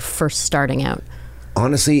you were first starting out?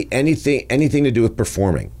 Honestly, anything to do with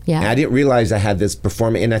performing. Yeah. And I didn't realize I had this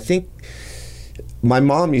performing. And I think my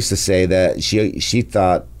mom used to say that she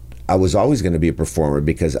thought I was always going to be a performer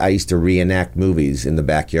because I used to reenact movies in the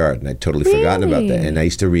backyard, and I'd totally forgotten about that. And I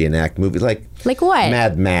used to reenact movies like what?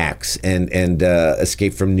 Mad Max and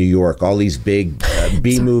Escape from New York, all these big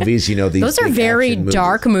B movies. These those are very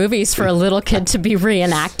dark movies for a little kid to be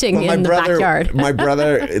reenacting in the backyard. My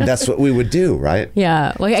brother, that's what we would do, right?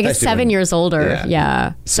 Yeah, well, I guess 7 years older.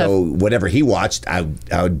 Yeah. So whatever he watched, I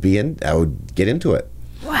would get into it.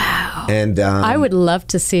 Wow. And I would love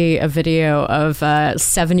to see a video of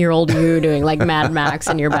 7-year-old you doing like Mad Max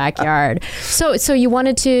in your backyard. So you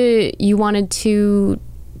wanted to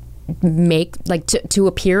make to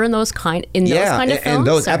appear in those kind of films? And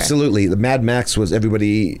those absolutely. The Mad Max was,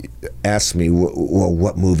 everybody asked me, well,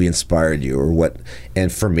 what movie inspired you or what?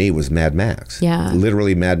 And for me it was Mad Max. Yeah.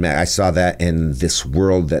 Literally Mad Max. I saw that in this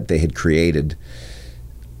world that they had created.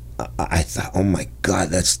 I thought, oh my God,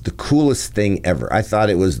 that's the coolest thing ever. I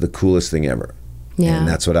thought it was the coolest thing ever. Yeah. And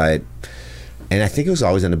that's what and I think it was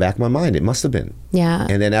always in the back of my mind. It must have been. Yeah.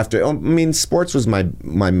 And then after, sports was my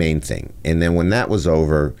main thing. And then when that was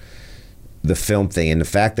over, the film thing and the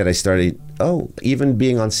fact that I started, even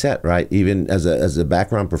being on set, right? Even as a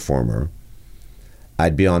background performer,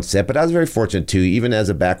 I'd be on set. But I was very fortunate too, even as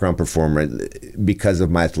a background performer, because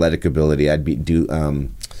of my athletic ability, I'd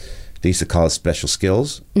they used to call it special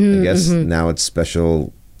skills. I guess now it's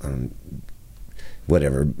special,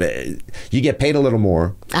 whatever. You get paid a little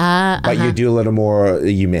more, but you do a little more.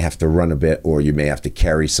 You may have to run a bit, or you may have to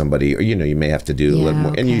carry somebody, or you may have to do a little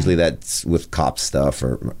more. And usually that's with cop stuff,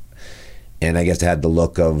 and I guess I had the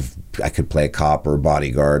look of I could play a cop or a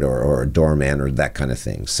bodyguard or a doorman or that kind of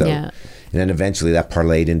thing. So, and then eventually that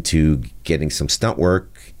parlayed into getting some stunt work.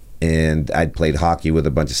 And I'd played hockey with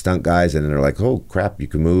a bunch of stunt guys, and they're like, "Oh crap, you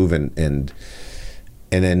can move!" And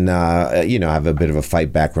then I have a bit of a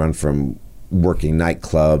fight background from working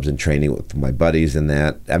nightclubs and training with my buddies, and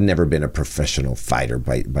that I've never been a professional fighter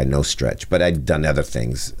by no stretch, but I'd done other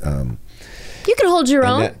things. You can hold your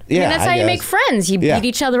own. That's how you make friends. You beat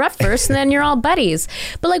each other up first, and then you're all buddies.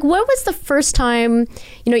 But what was the first time?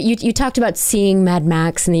 You talked about seeing Mad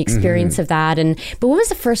Max and the experience of that, but what was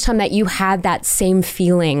the first time that you had that same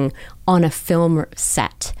feeling on a film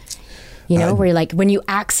set? Where you're like, when you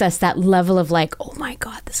access that level of like, oh my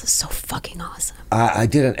God, this is so fucking awesome. I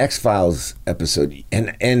did an X-Files episode,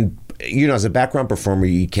 and as a background performer,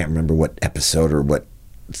 you can't remember what episode or what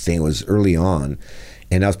thing it was early on.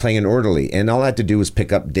 And I was playing an orderly, and all I had to do was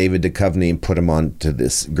pick up David Duchovny and put him onto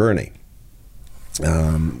this gurney,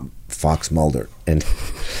 Fox Mulder, and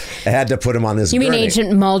I had to put him on this. You gurney. Mean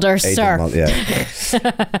Agent Mulder, sir? Yeah.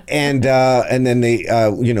 and then they,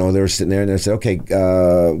 they were sitting there, and they said,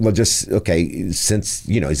 since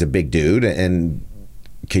he's a big dude, and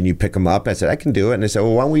can you pick him up? I said, I can do it. And they said,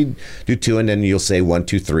 well, why don't we do 2, and then you'll say 1,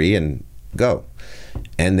 2, 3, and go.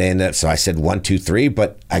 And then so I said 1, 2, 3,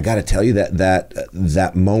 but I got to tell you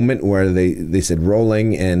that moment where they said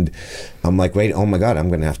rolling, and I'm like, wait, oh my God, I'm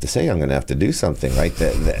going to have to do something, right?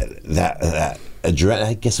 That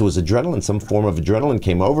I guess it was adrenaline, some form of adrenaline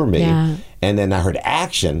came over me, and then I heard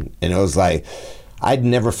action, and it was like I'd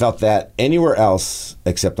never felt that anywhere else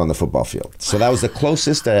except on the football field. So that was the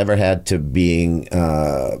closest I ever had to being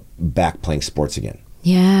back playing sports again.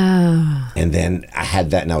 Yeah. And then I had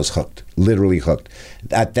that, and I was hooked, literally hooked.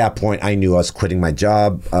 At that point, I knew I was quitting my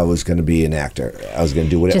job. I was going to be an actor. I was going to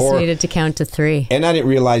do whatever. Just needed to count to 3. And I didn't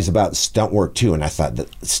realize about stunt work too. And I thought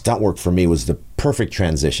that stunt work for me was the perfect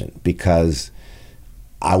transition, because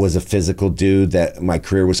I was a physical dude that my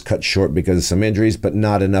career was cut short because of some injuries, but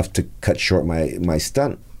not enough to cut short my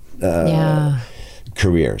stunt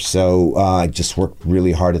career. So I just worked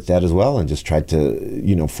really hard at that as well, and just tried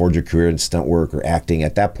to, forge a career in stunt work or acting.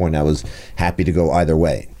 At that point, I was happy to go either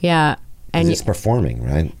way. Yeah. And it's performing,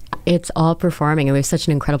 right? It's all performing, and we have such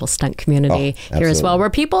an incredible stunt community here as well,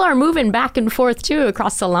 where people are moving back and forth too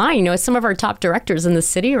across the line. Some of our top directors in the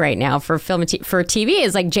city right now for film and for TV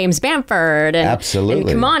is like James Bamford and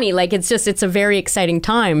Kamani. Like it's a very exciting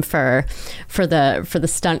time for the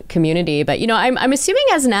stunt community. But I'm assuming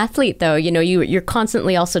as an athlete though, you're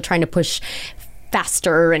constantly also trying to push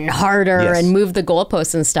faster and harder and move the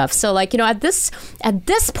goalposts and stuff. So at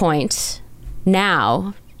this point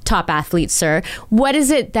now, top athlete, sir, what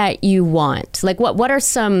is it that you want? Like what are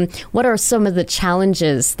some of the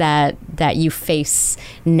challenges that you face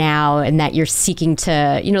now and that you're seeking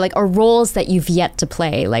to, or roles that you've yet to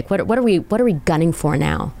play? Like what are we gunning for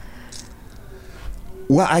now?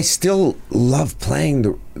 Well, I still love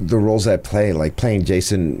playing the roles I play, like playing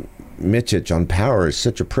Jason Michich on Power is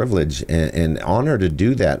such a privilege and honor to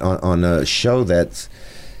do that on a show that's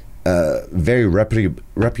very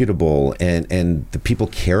reputable and the people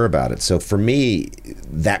care about it. So for me,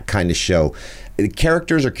 that kind of show,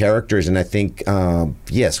 characters are characters, and I think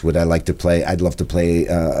yes, would I like to play? I'd love to play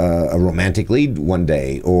a romantic lead one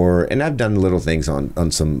day, and I've done little things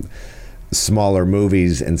on some smaller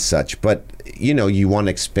movies and such. But you want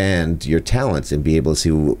to expand your talents and be able to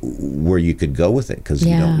see where you could go with it, because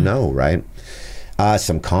you don't know, right?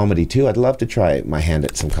 Some comedy too. I'd love to try my hand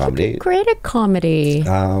at some comedy. Great at comedy.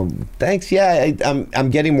 Thanks. Yeah,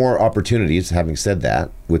 I'm getting more opportunities. Having said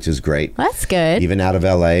that, which is great. That's good. Even out of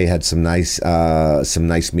LA, had some nice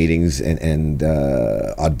meetings and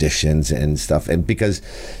auditions and stuff. And because,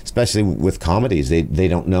 especially with comedies, they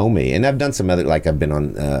don't know me. And I've done some other, like I've been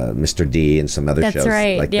on Mr. D and some other shows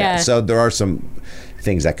like that. So there are some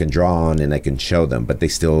things I can draw on and I can show them, but they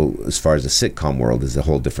still, as far as the sitcom world, is a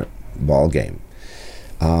whole different ball game.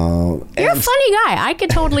 You're a funny guy. I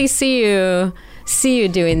could totally see you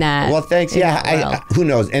doing that. Well, thanks. Yeah, who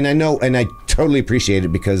knows? And I know, and I totally appreciate it,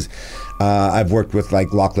 because I've worked with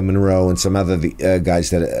like Lachlan Monroe and some other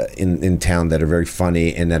guys that in town that are very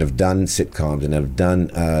funny and that have done sitcoms and have done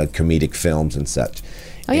comedic films and such.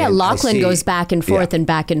 Oh yeah, Lachlan goes back and forth and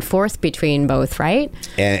back and forth between both, right?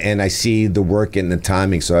 And I see the work and the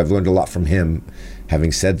timing, so I've learned a lot from him.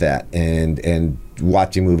 Having said that, and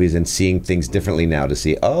watching movies and seeing things differently now to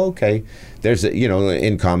see, okay, there's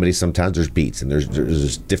in comedy sometimes there's beats and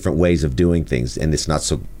there's different ways of doing things, and it's not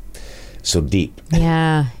so deep.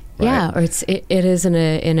 Yeah. Right? Yeah, or it is in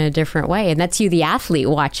a different way, and that's you, the athlete,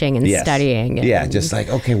 watching and studying. And, just like,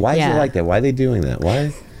 okay, why is it like that? Why are they doing that?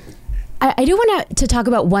 Why? I do want to talk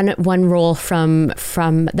about one role from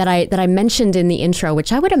that I mentioned in the intro,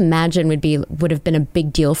 which I would imagine would have been a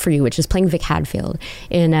big deal for you, which is playing Vic Hadfield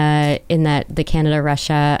in the Canada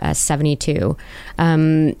Russia 72. Tell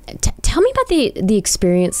me about the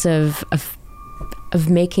experience of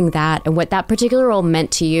making that and what that particular role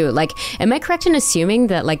meant to you. Like, am I correct in assuming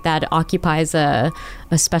that like that occupies a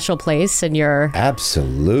special place in your?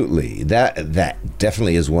 Absolutely, that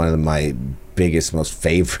definitely is one of my biggest, most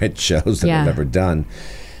favorite shows that I've ever done.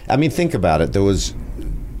 I mean, think about it.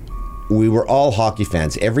 We were all hockey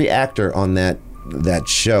fans. Every actor on that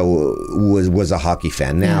show was a hockey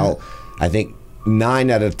fan. Now, I think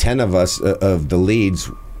 9 out of 10 of us of the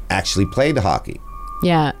leads actually played hockey.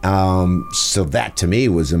 Yeah. So that to me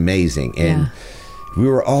was amazing, and we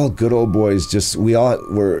were all good old boys. We all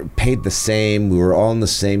were paid the same. We were all in the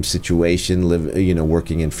same situation,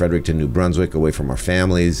 working in Fredericton, New Brunswick, away from our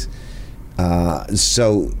families.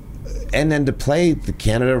 And then to play the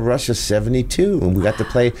Canada-Russia 72, and we got to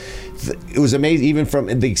play, it was amazing, even from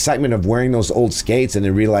the excitement of wearing those old skates and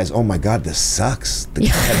then realize, oh my God, this sucks. The guy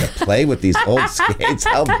had to play with these old skates.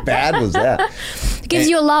 How bad was that? It gives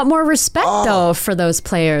you a lot more respect, though, for those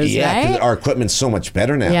players, right? Yeah, because our equipment's so much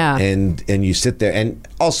better now. Yeah. And you sit there, and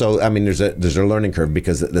also, I mean, there's a learning curve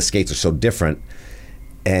because the skates are so different.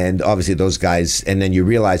 And obviously those guys, and then you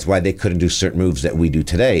realize why they couldn't do certain moves that we do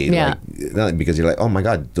today. Yeah. Because you're like, oh my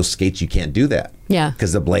God, those skates, you can't do that. Yeah.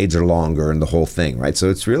 Because the blades are longer and the whole thing, right?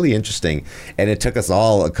 So it's really interesting. And it took us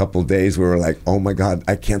all a couple of days where we're like, oh my God,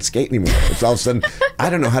 I can't skate anymore. It's all of a sudden,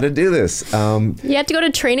 I don't know how to do this. You had to go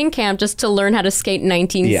to training camp just to learn how to skate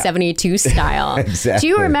 1972 style. Exactly. Do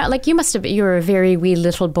you remember, like you were a very wee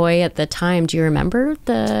little boy at the time. Do you remember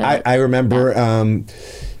I remember...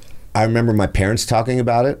 I remember my parents talking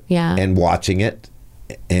about it and watching it,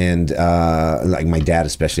 and like my dad,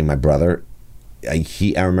 especially my brother. I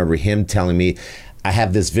remember him telling me, I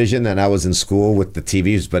have this vision that I was in school with the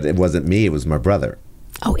TVs, but it wasn't me, it was my brother.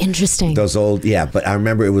 Oh, interesting. Those old, but I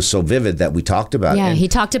remember it was so vivid that we talked about it. Yeah, And he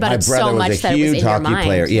talked about it so much that it was in your mind.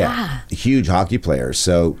 Player. Yeah, huge hockey player.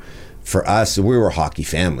 So for us, we were a hockey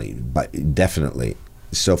family, but definitely.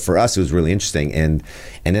 So for us, it was really interesting. And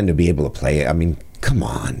then to be able to play it, I mean, come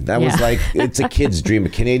on. That was like, it's a kid's dream, a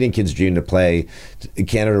Canadian kid's dream to play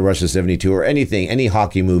Canada, Russia 72 or anything, any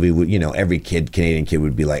hockey movie. Would, every Canadian kid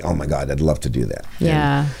would be like, oh my God, I'd love to do that.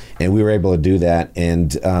 Yeah. And we were able to do that.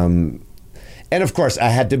 And of course,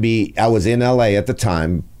 I was in LA at the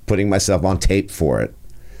time, putting myself on tape for it.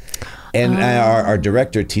 And our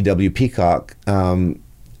director, T.W. Peacock,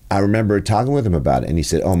 I remember talking with him about it. And he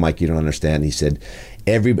said, oh, Mike, you don't understand. He said,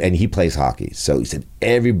 and he plays hockey. So he said,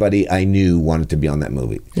 everybody I knew wanted to be on that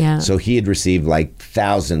movie. Yeah. So he had received like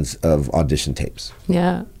thousands of audition tapes.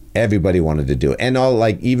 Yeah. Everybody wanted to do it. And all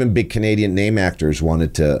even big Canadian name actors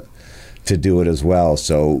wanted to do it as well.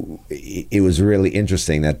 So it was really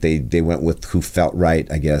interesting that they went with who felt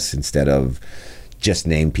right, I guess, instead of just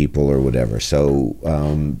name people or whatever. So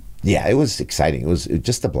it was exciting. It was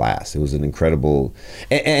just a blast. It was an incredible.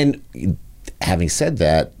 And having said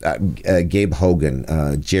that, Gabe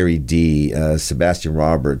Hogan, Jerry D, Sebastian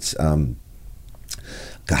Roberts, I'm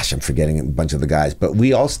forgetting a bunch of the guys, but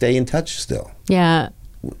we all stay in touch still. Yeah.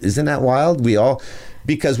 Isn't that wild?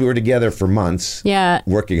 Because we were together for months,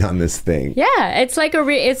 working on this thing. Yeah, it's like a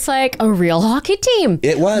real hockey team.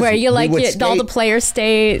 It was where all the players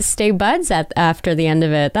stay buds after the end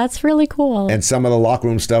of it. That's really cool. And some of the locker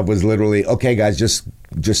room stuff was literally, okay, guys,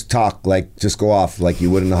 just talk, just go off like you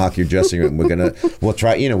would in the hockey dressing room. We'll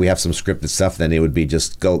try. We have some scripted stuff. Then it would be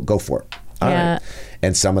just go for it. All right.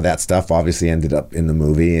 And some of that stuff obviously ended up in the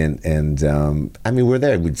movie. And I mean, we're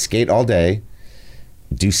there. We'd skate all day,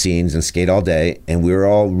 do scenes and skate all day, and we were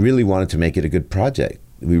all really wanted to make it a good project.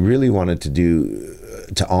 We really wanted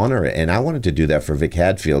to honor it, and I wanted to do that for Vic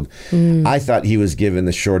Hadfield. I thought he was given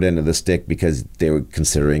the short end of the stick because they were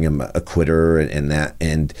considering him a quitter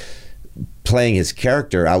and playing his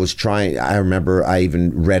character. I remember I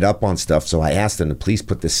even read up on stuff, so I asked them to please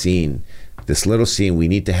put this little scene, we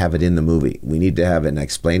need to have it in the movie. We need to have it, and I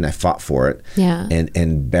explained, I fought for it. Yeah.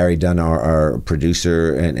 And Barry Dunn, our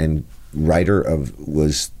producer and writer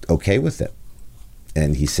was okay with it,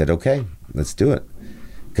 and he said, okay, let's do it,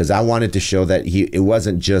 because I wanted to show that it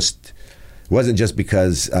wasn't just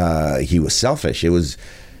because he was selfish. It was,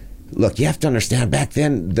 look, you have to understand, back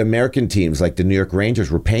then the American teams like the New York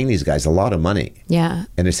Rangers were paying these guys a lot of money, and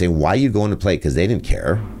they're saying, why are you going to play? Because they didn't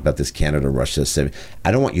care about this Canada Russia 7.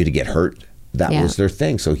 I don't want you to get hurt. That was their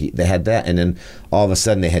thing. So they had that, and then all of a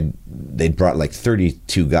sudden they'd brought like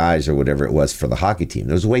 32 guys or whatever it was for the hockey team.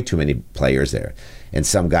 There was way too many players there, and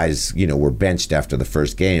some guys were benched after the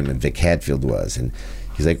first game, and Vic Hadfield was, and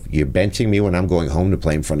he's like, you're benching me when I'm going home to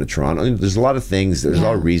play in front of Toronto. And there's a lot of things. There's a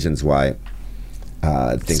lot of reasons why.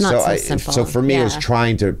 It's not so simple. So for me, I was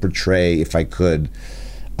trying to portray, if I could,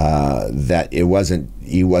 that he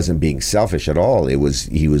wasn't being selfish at all. He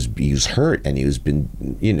was hurt, and he was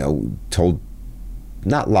been told,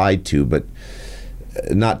 not lied to, but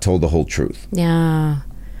not told the whole truth. Yeah.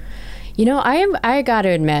 I got to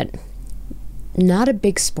admit, not a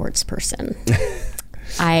big sports person.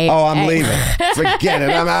 I'm leaving. Forget it.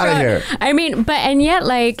 I'm out of here. I mean,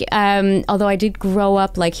 although I did grow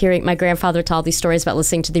up hearing my grandfather tell these stories about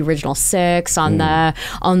listening to the original Six on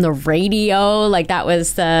the radio, that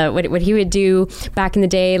was what he would do back in the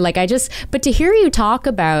day. But to hear you talk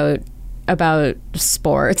about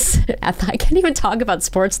sports, I can't even talk about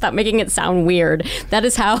sports without making it sound weird. That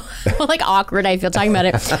is how awkward I feel talking about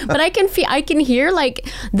it. But I can hear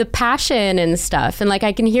the passion and stuff, and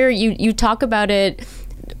I can hear you talk about it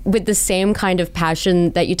with the same kind of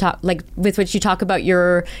passion that you talk with which you talk about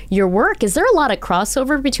your work. Is there a lot of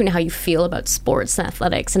crossover between how you feel about sports and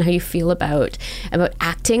athletics and how you feel about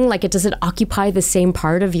acting? Does it occupy the same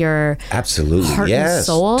part of your absolutely heart and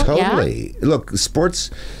soul? Totally. Yeah? Look, sports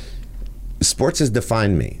has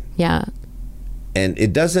defined me. Yeah. And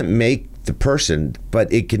it doesn't make the person,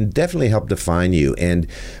 but it can definitely help define you.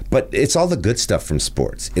 But it's all the good stuff from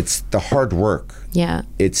sports. It's the hard work. Yeah.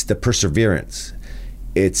 It's the perseverance.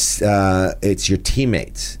 It's your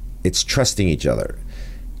teammates. It's trusting each other.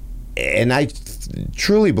 And I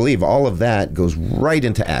truly believe all of that goes right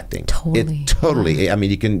into acting. Totally. I mean,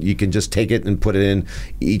 you can just take it and put it in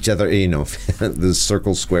each other, the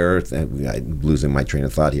circle, square. I'm losing my train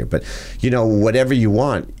of thought here. But, whatever you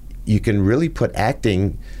want, you can really put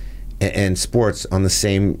acting and sports on the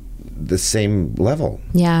same level.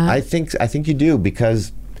 Yeah. I think you do,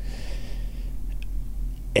 because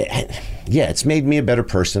it's made me a better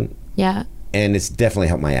person. Yeah. and it's definitely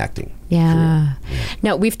helped my acting. Yeah.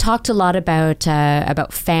 Now, we've talked a lot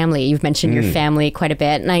about family. You've mentioned your family quite a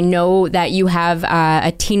bit. And I know that you have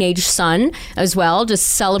a teenage son as well, just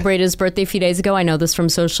celebrated his birthday a few days ago. I know this from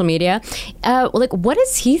social media. What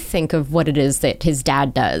does he think of what it is that his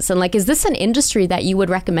dad does? And is this an industry that you would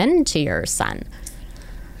recommend to your son?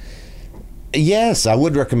 Yes, I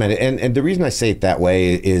would recommend it. And the reason I say it that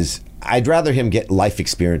way is I'd rather him get life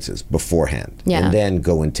experiences beforehand and then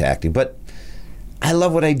go into acting. But I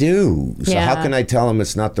love what I do. So how can I tell him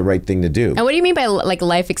it's not the right thing to do? And what do you mean by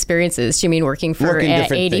life experiences? Do you mean working for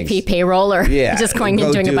ADP things. Payroll or just going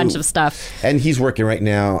and doing a bunch of stuff? And he's working right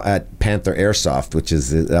now at Panther Airsoft, which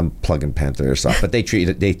is I'm plugging Panther Airsoft, but they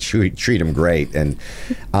treat him great.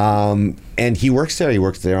 And he works there. He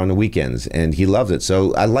works there on the weekends, and he loves it.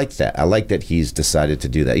 So I like that. I like that he's decided to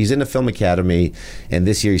do that. He's in the Film Academy, and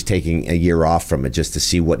this year he's taking a year off from it just to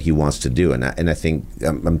see what he wants to do. And I think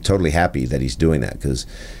I'm totally happy that he's doing that, because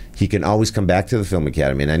he can always come back to the Film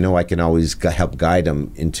Academy, and I know I can always help guide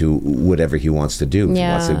him into whatever he wants to do. If he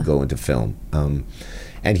wants to go into film.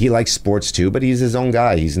 And he likes sports too, but he's his own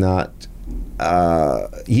guy. He's not.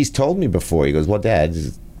 He's told me before. He goes, "Well, Dad,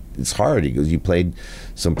 it's hard." He goes, "You played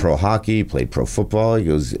some pro hockey, you played pro football." He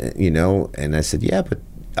goes, and I said, "Yeah, but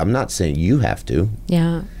I'm not saying you have to.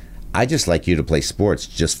 Yeah. I just like you to play sports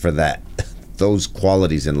just for that, those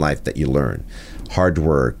qualities in life that you learn. Hard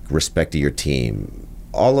work, respect to your team,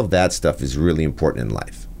 all of that stuff is really important in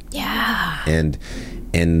life." Yeah.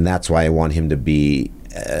 And that's why I want him to be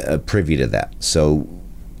privy to that. So,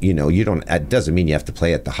 it doesn't mean you have to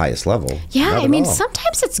play at the highest level. Yeah, I mean,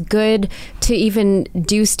 sometimes it's good to even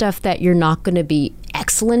do stuff that you're not going to be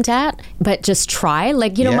excellent at, but just try.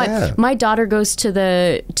 My daughter goes to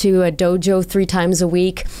a dojo 3 times a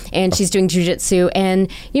week, and she's doing jujitsu, and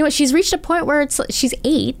she's reached a point where she's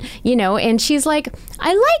 8, and she's like,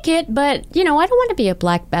 I like it, but I don't want to be a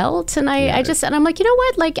black belt, and I'm like, you know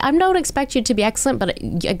what, I don't expect you to be excellent, but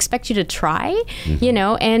I expect you to try,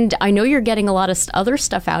 and I know you're getting a lot of other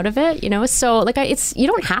stuff out of it, so you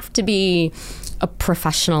don't have to be a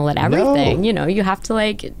professional at everything. No. You have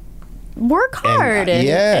to work hard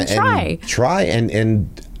and try. Try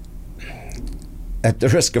and at the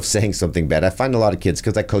risk of saying something bad, I find a lot of kids,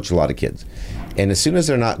 because I coach a lot of kids, and as soon as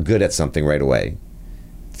they're not good at something right away,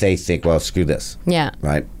 they think, well, screw this. Yeah.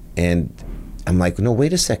 Right? And I'm like, no,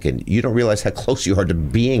 wait a second. You don't realize how close you are to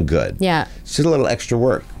being good. Yeah. It's just a little extra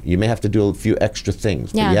work. You may have to do a few extra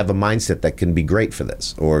things. Yeah. But you have a mindset that can be great for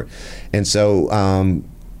this. And so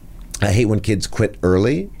I hate when kids quit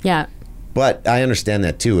early. Yeah. But I understand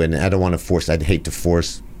that too, and I don't want to force. I'd hate to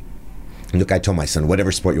force. Look, I told my son, whatever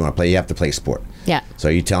sport you want to play, you have to play sport. Yeah. So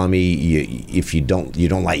are you telling me if you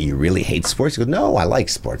really hate sports? He goes, no, I like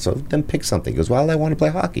sports. So then pick something. He goes, well, I want to play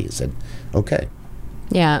hockey. I said, okay.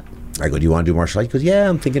 Yeah. I go, do you want to do martial arts? He goes, yeah,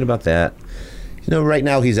 I'm thinking about that. Right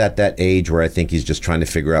now he's at that age where I think he's just trying to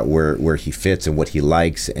figure out where he fits and what he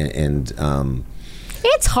likes, and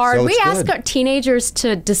it's hard. So we ask our teenagers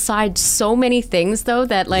to decide so many things, though,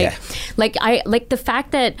 that the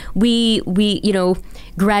fact that we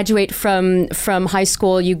graduate from high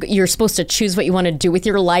school, you're supposed to choose what you want to do with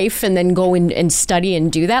your life and then go and study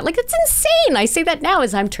and do that. It's insane. I say that now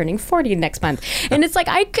as I'm turning 40 next month, and it's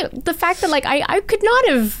the fact that I could not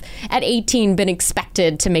have at 18 been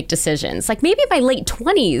expected to make decisions. Maybe by late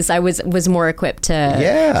 20s I was more equipped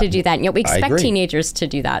to do that. We expect teenagers to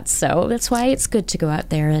do that, so that's why it's good to go out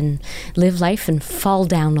there and live life and fall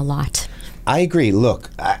down a lot. I agree. Look,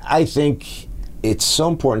 I think it's so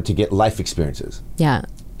important to get life experiences. Yeah.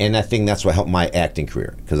 And I think that's what helped my acting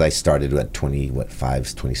career, because I started at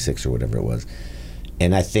 26 or whatever it was.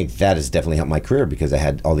 And I think that has definitely helped my career, because I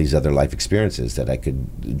had all these other life experiences that I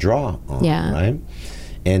could draw on. Yeah. Right?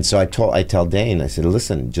 And so I tell Dane, I said,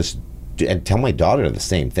 listen, and tell my daughter the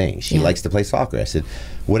same thing. She likes to play soccer. I said,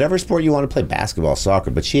 whatever sport you want to play, basketball,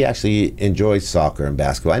 soccer, but she actually enjoys soccer and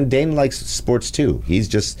basketball. And Dane likes sports too.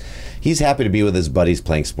 He's happy to be with his buddies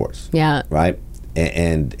playing sports. Yeah. Right?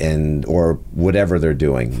 And or whatever they're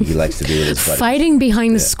doing, he likes to do with his buddies. Fighting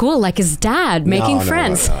behind the school like his dad, making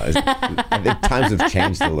friends. No. I think times have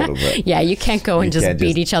changed a little bit. Yeah, you can't go and just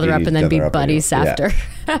beat each other up and then be buddies after.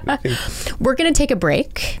 Yeah. We're going to take a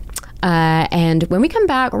break. And when we come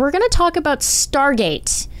back, we're going to talk about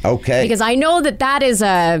Stargate. Okay. Because I know that is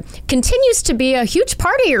continues to be a huge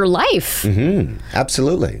part of your life. Mm-hmm.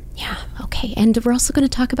 Absolutely. Yeah. Okay. And we're also going to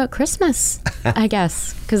talk about Christmas, I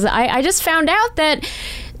guess. Because I just found out that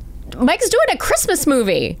Mike's doing a Christmas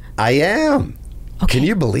movie. I am. Okay. Can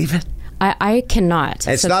you believe it? I cannot.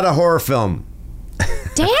 It's not a horror film.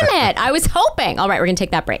 Damn it. I was hoping. All right. We're going to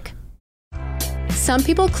take that break. Some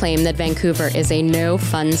people claim that Vancouver is a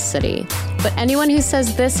no-fun city, but anyone who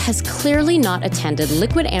says this has clearly not attended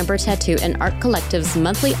Liquid Amber Tattoo and Art Collective's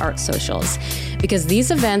monthly art socials, because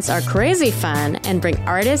these events are crazy fun and bring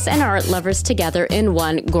artists and art lovers together in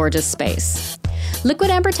one gorgeous space.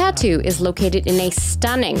 Liquid Amber Tattoo is located in a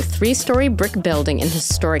stunning 3-story brick building in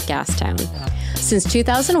historic Gastown. Since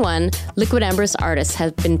 2001, Liquid Amber's artists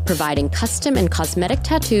have been providing custom and cosmetic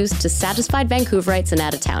tattoos to satisfied Vancouverites and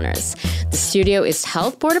out-of-towners. The studio is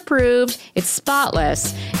health board approved, it's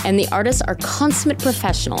spotless, and the artists are consummate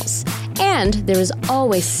professionals. And there is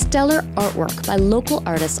always stellar artwork by local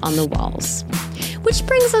artists on the walls. Which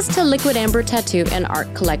brings us to Liquid Amber Tattoo and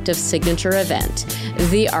Art Collective's signature event,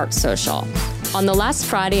 the Art Social. On the last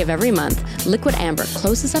Friday of every month, Liquid Amber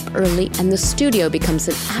closes up early and the studio becomes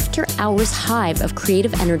an after-hours hive of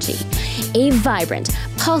creative energy. A vibrant,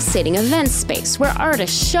 pulsating event space where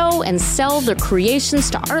artists show and sell their creations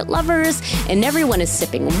to art lovers, and everyone is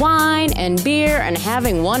sipping wine and beer and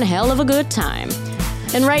having one hell of a good time.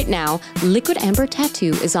 And right now, Liquid Amber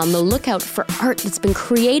Tattoo is on the lookout for art that's been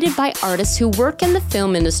created by artists who work in the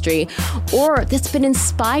film industry or that's been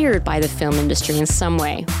inspired by the film industry in some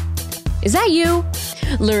way. Is that you?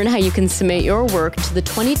 Learn how you can submit your work to the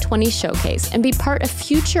 2020 showcase and be part of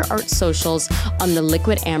future art socials on the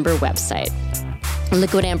Liquid Amber website.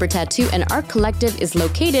 Liquid Amber Tattoo and Art Collective is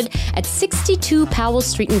located at 62 Powell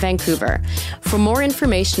Street in Vancouver. For more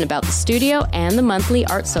information about the studio and the monthly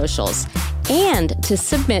art socials, and to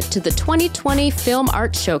submit to the 2020 Film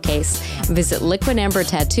Art Showcase, visit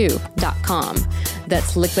liquidambertattoo.com.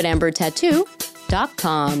 That's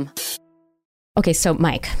liquidambertattoo.com. Okay, so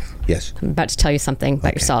Mike. Yes. I'm about to tell you something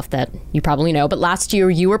about yourself that you probably know, but last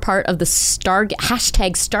year you were part of the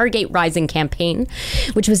hashtag Stargate Rising campaign,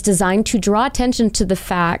 which was designed to draw attention to the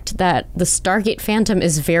fact that the Stargate Phantom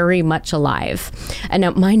is very much alive. And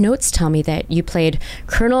now my notes tell me that you played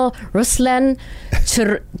Colonel Ruslan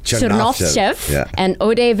Chernovchev and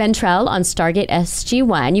Ode Ventrell on Stargate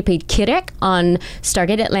SG-1. You played Kirek on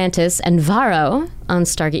Stargate Atlantis and Varro on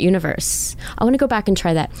Stargate Universe. I want to go back and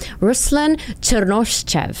try that. Ruslan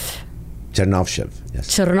Chernovchev, yes.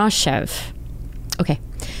 Chernovchev. Okay.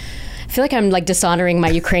 I feel like I'm like dishonoring my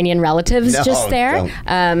Ukrainian relatives just there.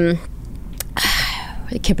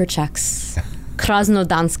 Kiberchuks,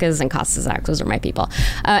 Krasnodanskas, and Kosazaks. Those are my people.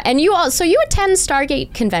 And you attend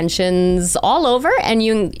Stargate conventions all over, and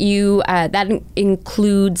you that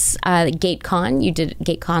includes GateCon. You did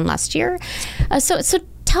GateCon last year. So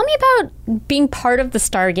tell me about being part of the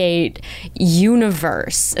Stargate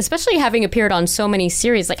universe, especially having appeared on so many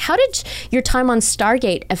series. Like, how did your time on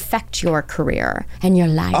Stargate affect your career and your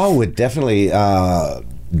life? Oh, it definitely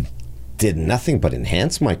did nothing but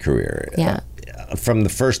enhance my career. Yeah. From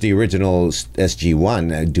the original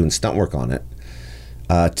SG-1, doing stunt work on it,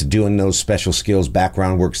 to doing those special skills,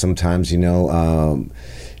 background work sometimes,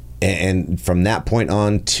 and from that point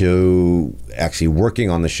on to actually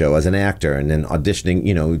working on the show as an actor and then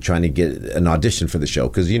auditioning, trying to get an audition for the show.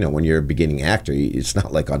 Because, when you're a beginning actor, it's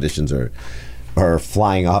not like auditions are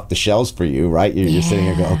flying off the shelves for you, right? You're sitting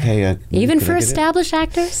there going, okay. Even for established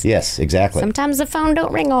actors? Yes, exactly. Sometimes the phone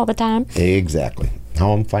don't ring all the time. Exactly.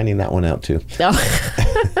 How I'm finding that one out too. Oh.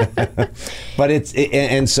 But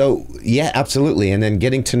absolutely. And then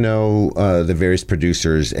getting to know the various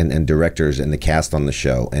producers and directors and the cast on the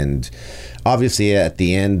show. And obviously at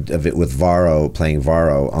the end of it with playing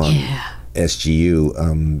Varro on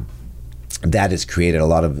SGU, that has created a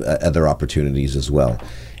lot of other opportunities as well.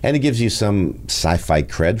 And it gives you some sci-fi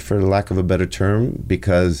cred, for lack of a better term,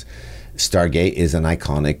 because Stargate is an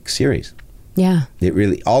iconic series. Yeah. It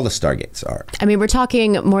really, all the Stargates are. I mean, we're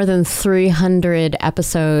talking more than 300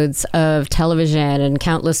 episodes of television and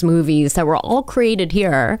countless movies that were all created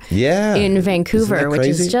here in Vancouver, which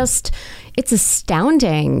is just, it's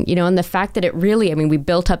astounding, and the fact that it really, we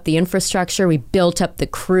built up the infrastructure, we built up the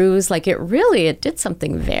crews, it did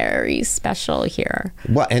something very special here.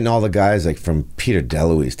 Well, and all the guys, like from Peter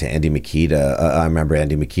DeLuise to Andy Makita. I remember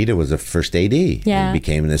Andy Makita was the first AD and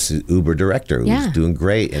became this Uber director who was doing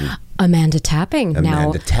great. And Amanda Tapping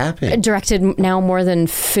directed now more than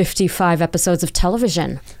 55 episodes of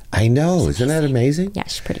television. I know. Isn't that amazing? Yeah,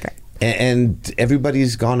 she's pretty great. And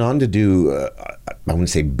everybody's gone on to do, I wouldn't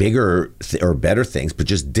say bigger or better things, but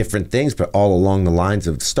just different things, but all along the lines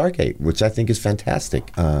of Stargate, which I think is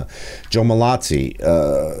fantastic. Joe Malazzi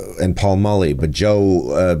and Paul Mully, but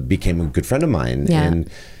Joe became a good friend of mine. Yeah.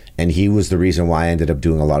 And he was the reason why I ended up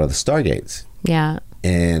doing a lot of the Stargates. Yeah.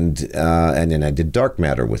 And then I did Dark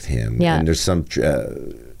Matter with him. Yeah. And there's some,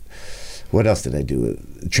 what else did I do?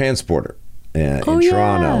 Transporter. In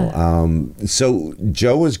Toronto. So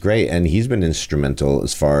Joe was great, and he's been instrumental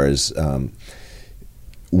as far as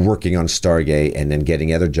working on Stargate and then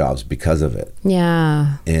getting other jobs because of it.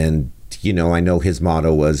 Yeah. And, you know, I know his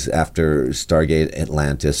motto was after Stargate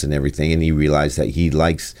Atlantis and everything, and he realized that he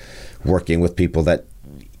likes working with people that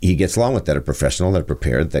he gets along with, that are professional, that are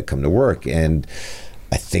prepared, that come to work. And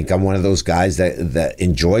I think I'm one of those guys that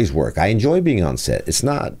enjoys work. I enjoy being on set. It's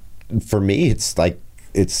not, for me, it's like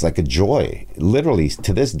a joy. Literally,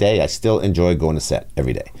 to this day, I still enjoy going to set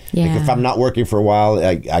every day. Yeah. Like if I'm not working for a while,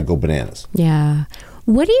 I go bananas. Yeah.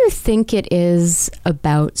 What do you think it is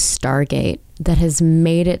about Stargate that has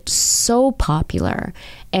made it so popular?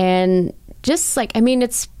 And just like, I mean,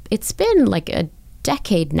 it's been like a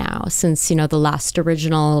decade now since, you know, the last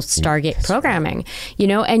original Stargate programming, you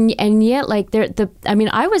know, and yet like I mean,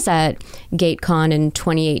 I was at GateCon in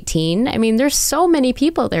 2018. I mean, there's so many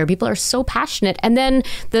people there. People are so passionate. And then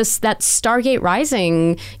that Stargate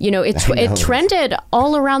Rising, you know, it trended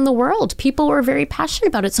all around the world. People were very passionate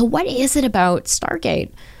about it. So what is it about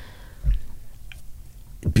Stargate?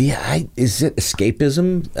 Is it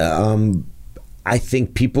escapism? I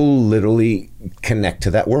think people literally connect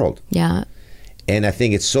to that world. Yeah. And I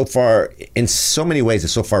think it's so far, in so many ways,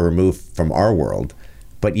 it's so far removed from our world,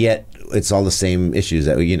 but yet it's all the same issues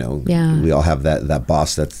that, you know, we all have that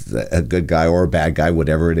boss that's a good guy or a bad guy,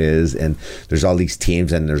 whatever it is. And there's all these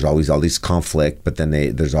teams and there's always all these conflict, but then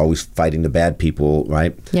there's always fighting the bad people,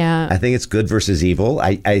 right? Yeah. I think it's good versus evil.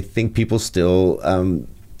 I think people still,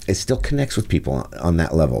 it still connects with people on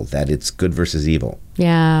that level, that it's good versus evil.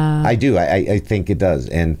 Yeah. I do. I think it does.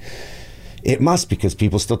 And it must, because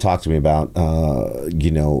people still talk to me about,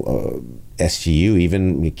 SGU,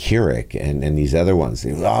 even Keurig and these other ones. They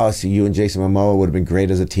go, so you and Jason Momoa would have been great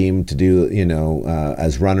as a team to do,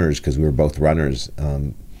 as runners, because we were both runners.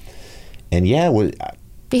 And yeah.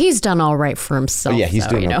 He's done all right for himself. Yeah, he's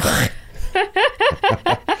doing okay.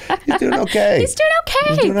 He's doing okay. He's doing okay.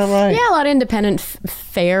 He's doing all right. Yeah, a lot of independent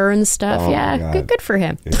fare and stuff. Yeah, good for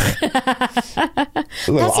him. That's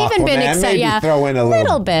even been exciting. Yeah, throw in a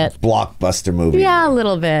little bit blockbuster movie. Yeah, a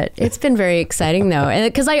little bit. It's been very exciting though,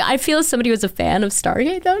 because I feel as somebody who's a fan of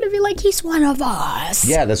Stargate, though, to be like, he's one of us.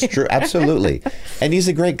 Yeah, that's true. Absolutely, and he's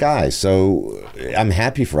a great guy. So I'm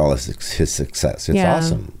happy for all his success. It's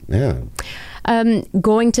awesome. Yeah.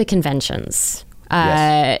 Going to conventions.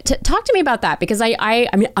 Yes. Talk to me about that, because I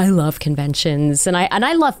mean, I love conventions and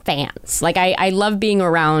I love fans. Like I love being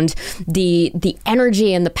around the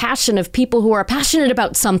energy and the passion of people who are passionate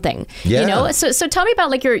about something. Yeah. You know, so tell me about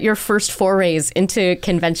like your first forays into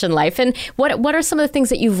convention life, and what are some of the things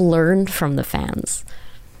that you've learned from the fans?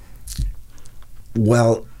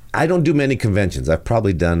 Well, I don't do many conventions. I've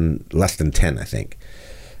probably done less than 10, I think.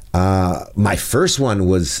 My first one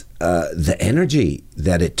was the energy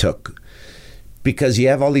that it took. Because you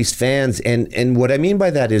have all these fans, and what I mean by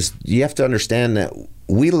that is you have to understand that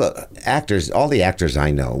actors, all the actors I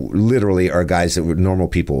know, literally are guys that were normal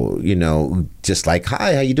people, just like,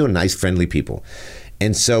 hi, how you doing? Nice, friendly people.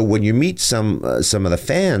 And so when you meet some of the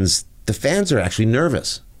fans are actually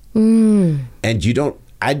nervous. And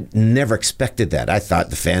I never expected that. I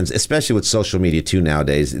thought the fans, especially with social media too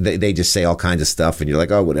nowadays, they just say all kinds of stuff and you're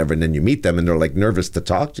like, oh, whatever. And then you meet them and they're like nervous to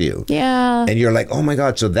talk to you. Yeah. And you're like, oh my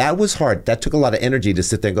God. So that was hard. That took a lot of energy to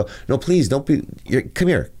sit there and go, no, please don't be, come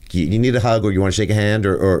here. You need a hug, or you want to shake a hand,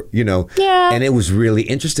 or Yeah. And it was really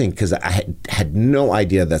interesting because I had no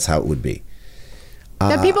idea that's how it would be.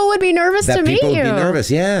 That people would be nervous to meet you. That people would be nervous,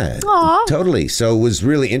 yeah. Aww. Totally. So it was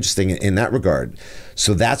really interesting in that regard.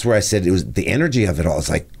 So that's where I said it was the energy of it all. It's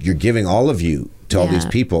like you're giving all of you to all these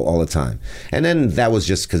people all the time. And then that was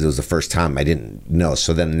just because it was the first time I didn't know.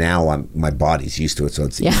 So then now my body's used to it. So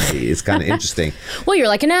it's easy. It's kind of interesting. Well, you're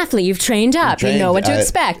like an athlete. You've trained up. You know what to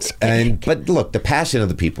expect. But look, the passion of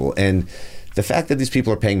the people and the fact that these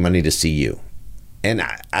people are paying money to see you. And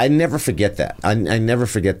I never forget that. I never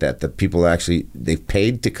forget that people actually, they've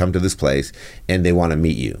paid to come to this place and they want to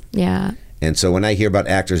meet you. Yeah. And so when I hear about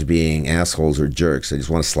actors being assholes or jerks, I just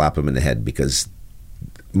want to slap them in the head, because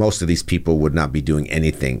most of these people would not be doing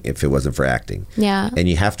anything if it wasn't for acting. Yeah. And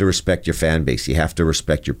you have to respect your fan base. You have to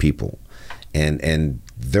respect your people. And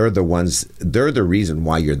they're the reason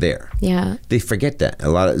why you're there. Yeah. They forget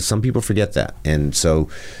that. Some people forget that. And so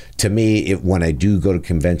to me, when I do go to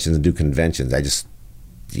conventions and do conventions, I just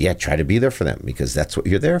try to be there for them, because that's what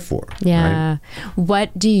you're there for. Yeah. Right?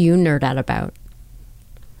 What do you nerd out about?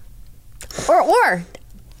 Or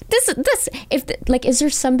this is there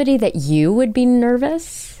somebody that you would be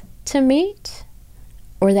nervous to meet,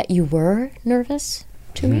 or that you were nervous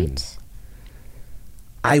to meet?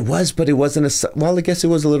 I was, but it wasn't well, I guess it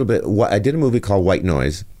was a little bit. I did a movie called White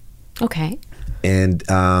Noise. Okay. And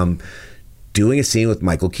doing a scene with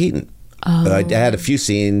Michael Keaton. I had a few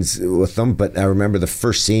scenes with them, but I remember the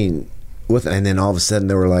first scene with, and then all of a sudden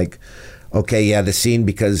they were like, okay, yeah, the scene,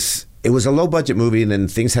 because it was a low budget movie and then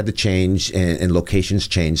things had to change and locations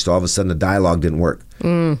changed. So all of a sudden the dialogue didn't work.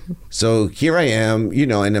 So here I am, you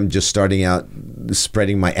know, and I'm just starting out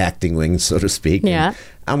spreading my acting wings, so to speak. Yeah. And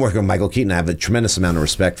I'm working with Michael Keaton. I have a tremendous amount of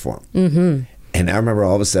respect for him. And I remember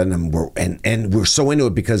all of a sudden, we're so into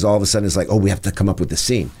it because all of a sudden it's like, oh, we have to come up with the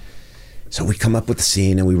scene. So we come up with the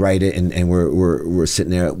scene and we write it, and we're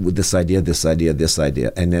sitting there with this idea.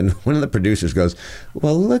 And then one of the producers goes,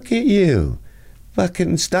 well, look at you.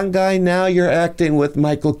 Fucking stunt guy, now you're acting with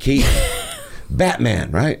Michael Keaton.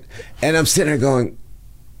 Batman, right? And I'm sitting there going,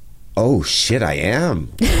 oh, shit, I am.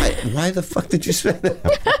 Why the fuck did you say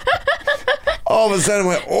that? All of a sudden, I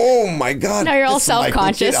went, oh my God. Now you're all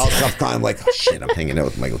self-conscious. All self-conscious. I'm like, oh shit, I'm hanging out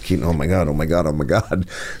with Michael Keaton. Oh my God.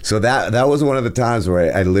 So that was one of the times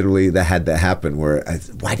where I literally, that had to happen, where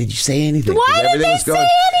why did you say anything? Why did they say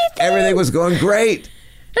anything? Everything was going great.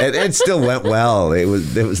 And it still went well.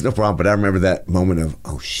 There was no problem. But I remember that moment of,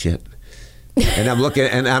 oh shit. And I'm looking,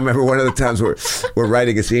 and I remember one of the times we're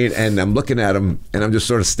writing a scene, and I'm looking at him, and I'm just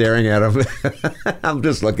sort of staring at him. I'm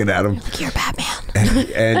just looking at him. Like, you're Batman.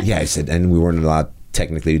 And yeah, I said, and we weren't allowed,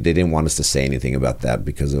 technically, they didn't want us to say anything about that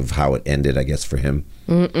because of how it ended, I guess, for him.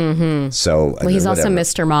 So, well, he's also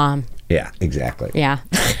Mr. Mom. Yeah, exactly. Yeah.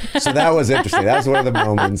 So that was interesting. That was one of the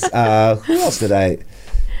moments. Who else did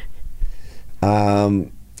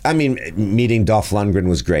I mean, meeting Dolph Lundgren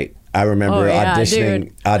was great. I remember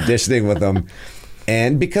auditioning with him.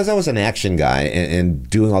 And because I was an action guy and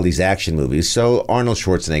doing all these action movies, so Arnold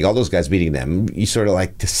Schwarzenegger, all those guys, meeting them, you sort of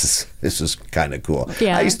like, this is kind of cool.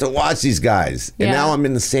 Yeah. I used to watch these guys, and now I'm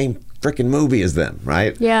in the same freaking movie as them,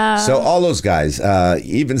 right? Yeah. So all those guys,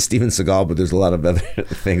 even Steven Seagal, but there's a lot of other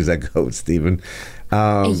things that go with Steven.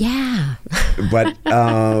 Yeah.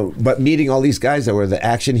 But meeting all these guys that were the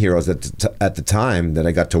action heroes at the time that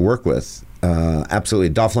I got to work with, absolutely.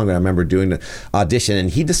 Dolph Lundgren, I remember doing the audition, and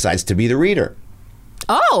he decides to be the reader.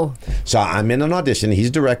 Oh. So I'm in an audition, he's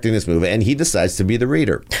directing this movie, and he decides to be the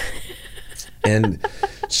reader. And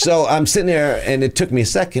so I'm sitting there, and it took me a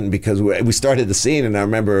second because we started the scene, and I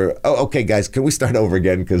remember, oh, okay, guys, can we start over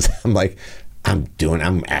again? Because I'm like, I'm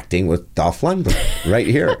acting with Dolph Lundgren right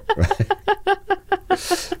here.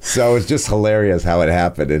 So it's just hilarious how it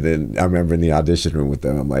happened. And then I remember in the audition room with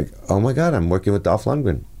them, I'm like, oh my God, I'm working with Dolph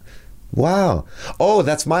Lundgren. Wow. Oh,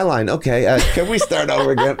 that's my line. Okay, can we start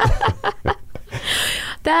over again?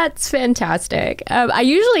 That's fantastic. I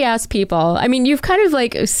usually ask people, I mean, you've kind of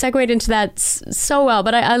like segued into that so well,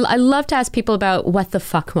 but I love to ask people about what the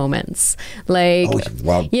fuck moments. Like,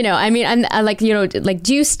 you know, I mean, and like, you know, like,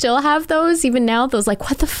 do you still have those even now? Those like,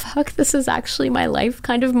 what the fuck, this is actually my life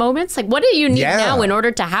kind of moments? Like, what do you need now in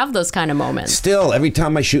order to have those kind of moments? Still, every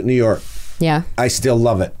time I shoot New York, I still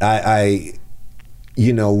love it. I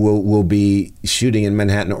you know, we'll be shooting in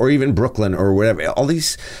Manhattan or even Brooklyn or whatever. All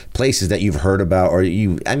these places that you've heard about, or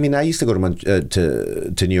I mean, I used to go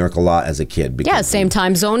to New York a lot as a kid. Yeah, same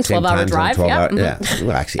time zone, 12-hour drive. Yeah,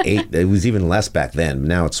 well, actually 8. It was even less back then.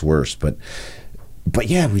 Now it's worse. But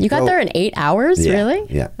yeah, you got there in 8 hours, really?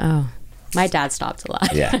 Yeah. Oh. My dad stopped a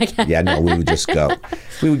lot. Yeah. No, we would just go.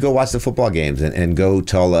 We would go watch the football games and go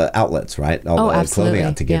to all the outlets, right? All the clothing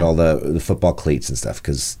out to get all the football cleats and stuff,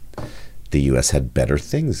 because the U.S. had better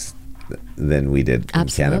things than we did in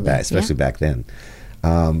Canada, especially back then.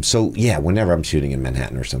 So yeah, whenever I'm shooting in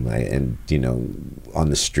Manhattan or something, and you know,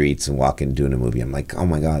 on the streets and walking, doing a movie, I'm like, oh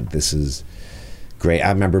my God, this is great.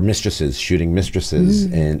 I remember shooting Mistresses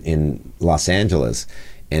in Los Angeles,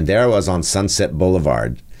 and there I was on Sunset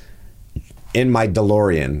Boulevard in my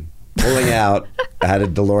DeLorean, pulling out. I had a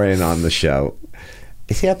DeLorean on the show.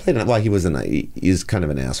 See, I played. Well, he was kind of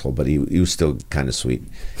an asshole, but he was still kind of sweet.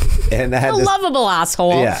 And I had this lovable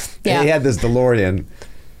asshole. Yeah. And he had this DeLorean,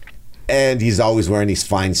 and he's always wearing these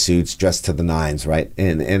fine suits, dressed to the nines, right?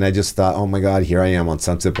 And I just thought, oh my God, here I am on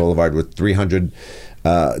Sunset Boulevard with 300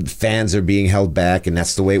 fans are being held back, and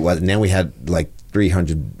that's the way it was. And then we had like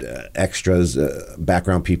 300 extras,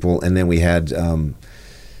 background people, and then we had.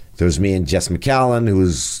 There was me and Jess McCallan, who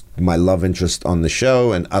was my love interest on the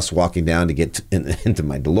show, and us walking down to get into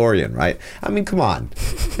my DeLorean, right? I mean, come on.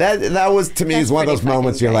 That was, to me, is one of those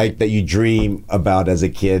moments you're like, that you dream about as a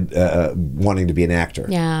kid, wanting to be an actor.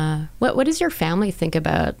 Yeah. What does your family think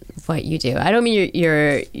about what you do? I don't mean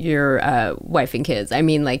your wife and kids. I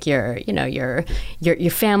mean, like, your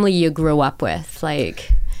family you grew up with.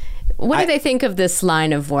 Like, what do they think of this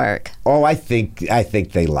line of work? Oh, I think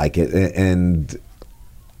they like it, and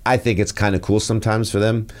I think it's kind of cool sometimes for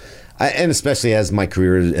them. And especially as my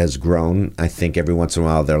career has grown, I think every once in a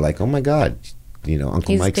while they're like, oh my God, Uncle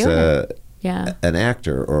He's Mike's doing it. an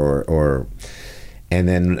actor, and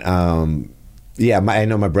then I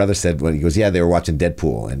know my brother said when he goes, they were watching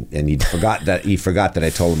Deadpool, and he forgot that I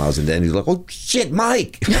told him I was in Deadpool. And he's like, oh shit,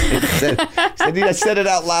 Mike! I said it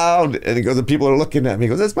out loud, and he goes, the people are looking at me. He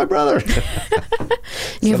goes, that's my brother.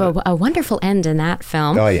 You have a wonderful end in that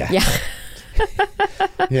film. Oh yeah.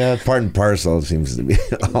 Yeah. Part and parcel seems to be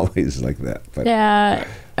always like that. But. Yeah.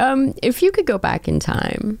 If you could go back in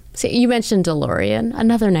time, so you mentioned DeLorean,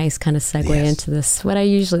 another nice kind of segue into this.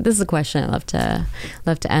 This is a question I love to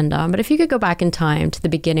end on. But if you could go back in time to the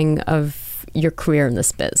beginning of your career in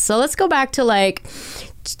this biz, so let's go back to like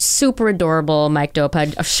super adorable Mike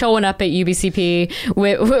Dopud showing up at UBCP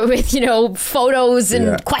with photos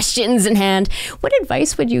and questions in hand. What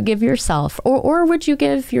advice would you give yourself, or would you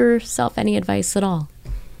give yourself any advice at all?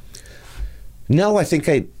 No, I think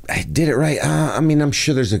I did it right. I'm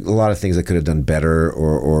sure there's a lot of things I could have done better,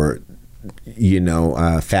 or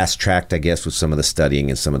fast tracked, I guess, with some of the studying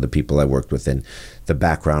and some of the people I worked with in the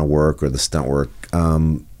background work or the stunt work.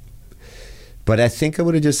 But I think I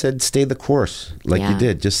would have just said, stay the course, like you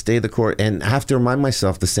did. Just stay the course, and I have to remind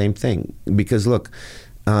myself the same thing, because look,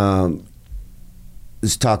 I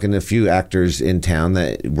was talking to a few actors in town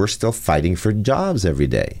that we're still fighting for jobs every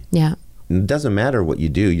day. Yeah. It doesn't matter what you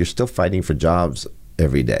do. You're still fighting for jobs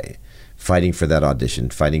every day, fighting for that audition,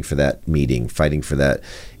 fighting for that meeting, fighting for that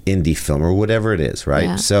indie film or whatever it is, right?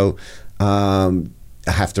 Yeah. So I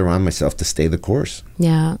have to remind myself to stay the course.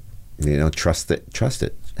 Yeah. Trust it.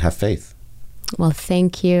 Have faith. Well,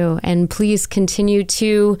 thank you. And please continue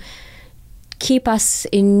to keep us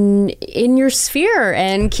in your sphere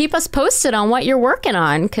and keep us posted on what you're working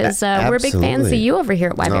on, because we're big fans of you over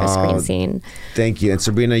here at YVR Screen Scene. Thank you. And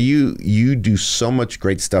Sabrina, you do so much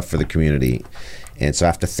great stuff for the community, and so I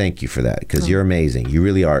have to thank you for that, because you're amazing. You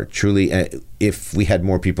really are. Truly, if we had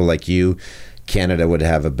more people like you, Canada would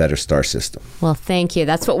have a better star system. Well, thank you.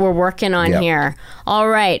 That's what we're working on here. All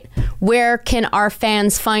right. Where can our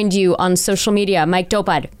fans find you on social media, Mike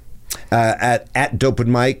Dopud? At Dopud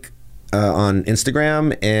Mike on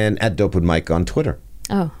Instagram, and at Dopud Mike on Twitter.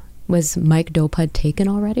 Oh, was Mike Dopud taken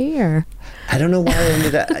already, or? I don't know why I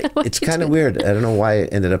ended up. It's kind of weird. I don't know why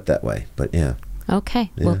it ended up that way, but yeah.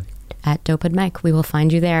 Okay. Yeah. Well, at Dopud Mike, we will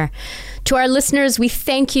find you there. To our listeners, we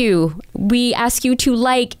thank you. We ask you to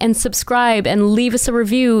like and subscribe and leave us a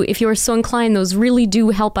review if you are so inclined. Those really do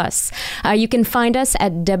help us. You can find us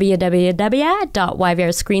at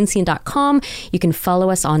www.yvrscreenscene.com. You can follow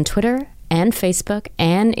us on Twitter and Facebook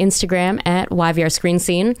and Instagram at YVR Screen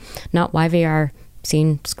Scene, not YVR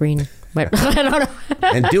Screen. I don't know.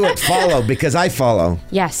 And do it. Follow, because I follow.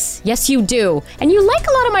 Yes, you do. And you like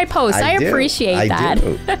a lot of my posts. I appreciate that.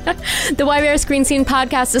 The YVR Screen Scene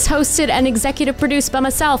podcast is hosted and executive produced by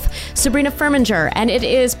myself, Sabrina Furminger, and it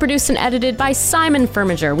is produced and edited by Simon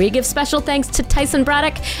Furminger. We give special thanks to Tyson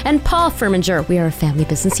Braddock and Paul Furminger. We are a family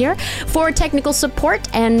business here. For technical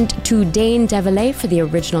support, and to Dane Devillet for the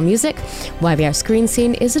original music. YVR Screen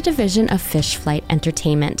Scene is a division of Fish Flight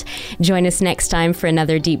Entertainment. Join us next time for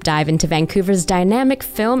another deep dive into Vancouver's dynamic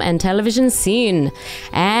film and television scene.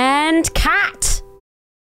 And cut!